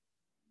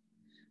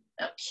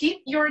 Now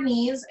keep your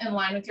knees in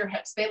line with your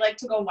hips. They like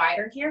to go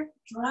wider here.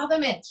 Draw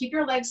them in. Keep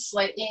your legs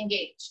slightly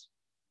engaged.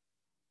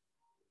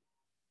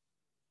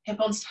 Hip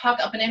bones tuck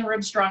up and in,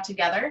 ribs draw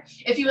together.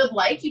 If you would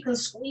like, you can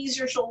squeeze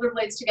your shoulder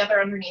blades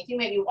together underneath you.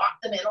 Maybe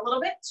walk them in a little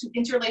bit to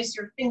interlace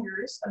your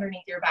fingers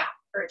underneath your back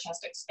for a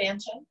chest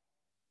expansion.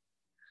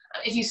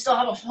 If you still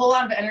have a whole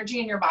lot of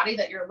energy in your body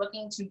that you're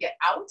looking to get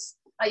out,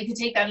 you can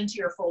take that into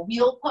your full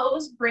wheel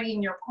pose,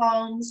 bringing your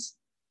palms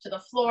to the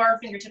floor,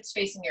 fingertips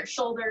facing your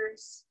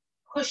shoulders.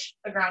 Push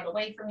the ground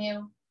away from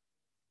you.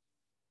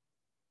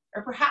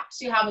 Or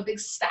perhaps you have a big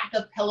stack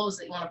of pillows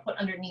that you want to put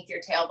underneath your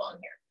tailbone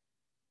here.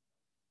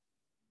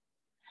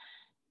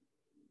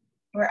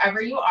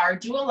 Wherever you are,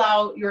 do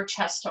allow your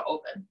chest to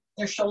open,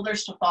 your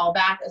shoulders to fall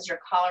back as your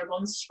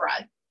collarbones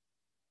spread.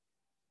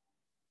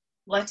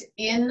 Let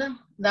in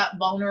that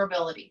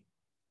vulnerability.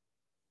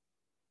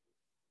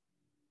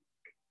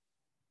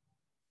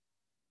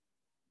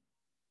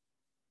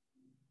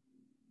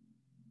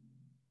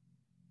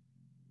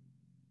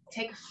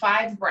 Take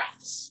 5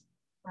 breaths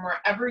from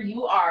wherever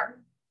you are.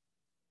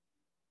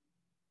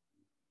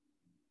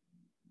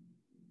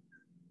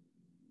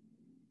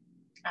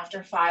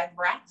 After 5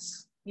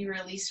 breaths, you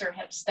release your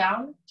hips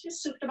down to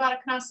Supta Baddha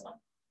Konasana.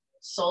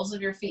 Soles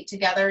of your feet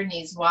together,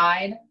 knees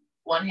wide,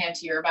 one hand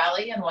to your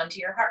belly and one to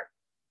your heart.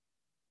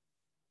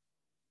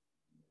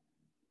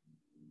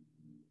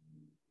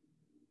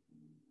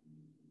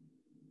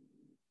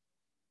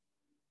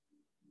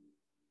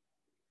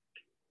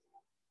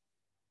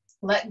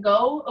 Let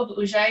go of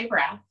Ujjayi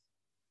breath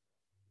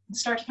and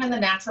start to find the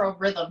natural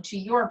rhythm to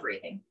your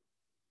breathing.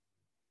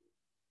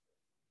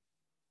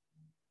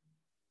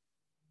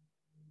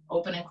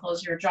 Open and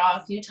close your jaw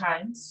a few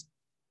times.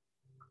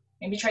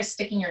 Maybe try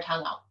sticking your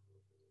tongue out.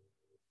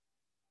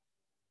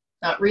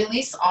 Now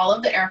release all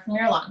of the air from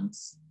your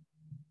lungs.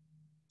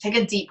 Take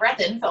a deep breath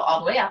in, fill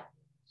all the way up.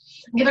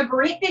 Give a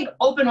great big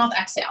open mouth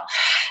exhale.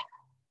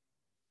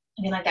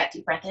 Again, like that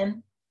deep breath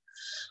in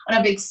and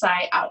a big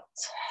sigh out.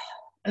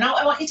 And now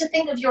I want you to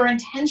think of your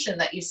intention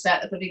that you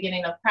set at the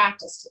beginning of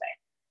practice today.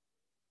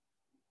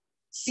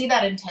 See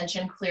that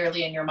intention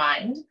clearly in your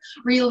mind.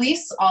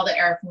 Release all the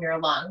air from your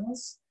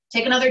lungs.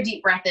 Take another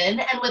deep breath in,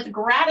 and with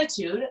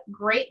gratitude,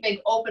 great big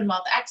open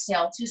mouth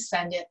exhale to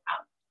send it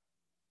out.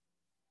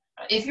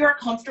 If you are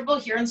comfortable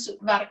here in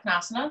Supta Baddha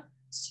Konasana,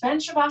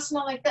 spend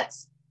Shavasana like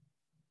this.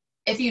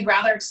 If you'd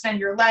rather extend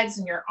your legs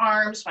and your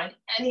arms, find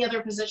any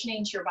other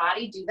positioning to your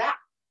body, do that.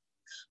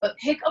 But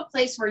pick a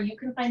place where you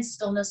can find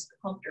stillness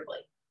comfortably.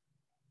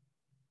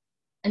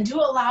 And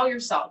do allow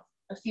yourself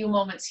a few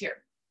moments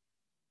here.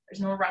 There's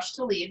no rush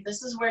to leave.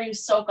 This is where you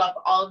soak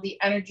up all of the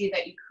energy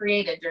that you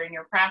created during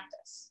your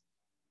practice.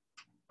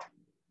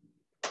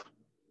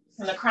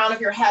 From the crown of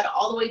your head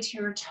all the way to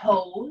your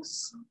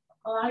toes,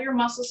 Allow your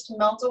muscles to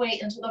melt away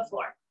into the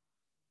floor.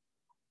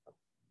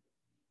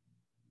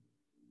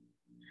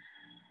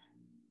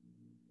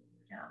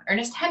 Yeah.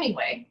 Ernest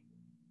Hemingway,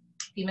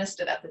 if you missed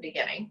it at the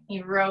beginning,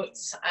 he wrote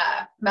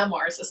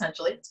memoirs,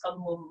 essentially. It's called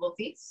The Movable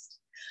Feast.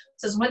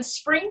 It says, when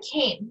spring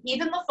came,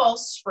 even the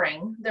false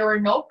spring, there were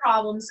no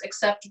problems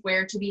except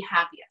where to be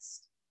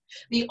happiest.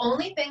 The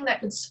only thing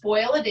that could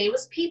spoil a day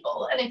was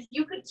people, and if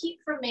you could keep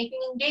from making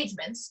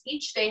engagements,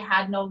 each day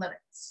had no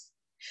limits.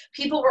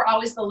 People were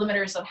always the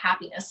limiters of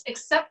happiness,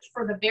 except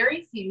for the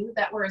very few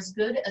that were as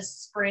good as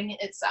spring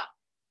itself.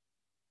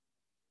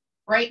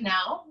 Right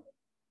now,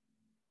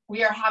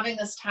 we are having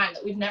this time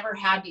that we've never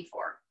had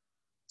before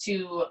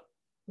to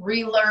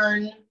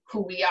relearn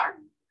who we are,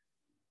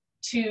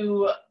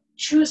 to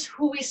choose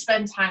who we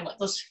spend time with,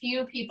 those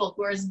few people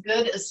who are as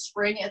good as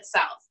spring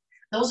itself.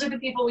 Those are the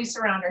people we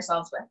surround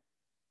ourselves with.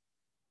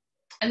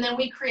 And then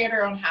we create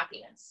our own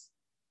happiness.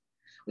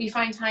 We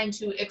find time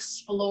to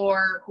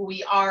explore who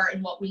we are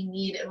and what we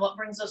need and what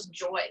brings us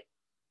joy.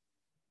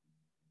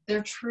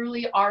 There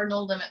truly are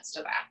no limits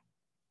to that.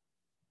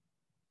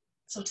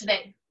 So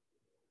today,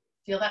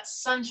 feel that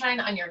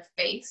sunshine on your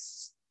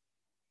face.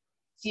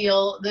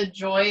 Feel the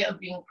joy of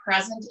being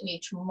present in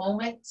each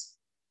moment.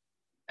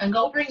 And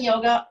go bring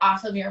yoga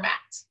off of your mat.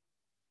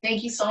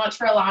 Thank you so much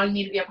for allowing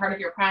me to be a part of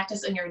your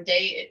practice and your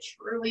day. It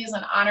truly is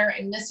an honor.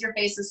 I miss your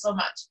faces so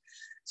much.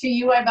 To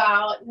you, I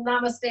bow.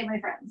 Namaste, my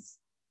friends.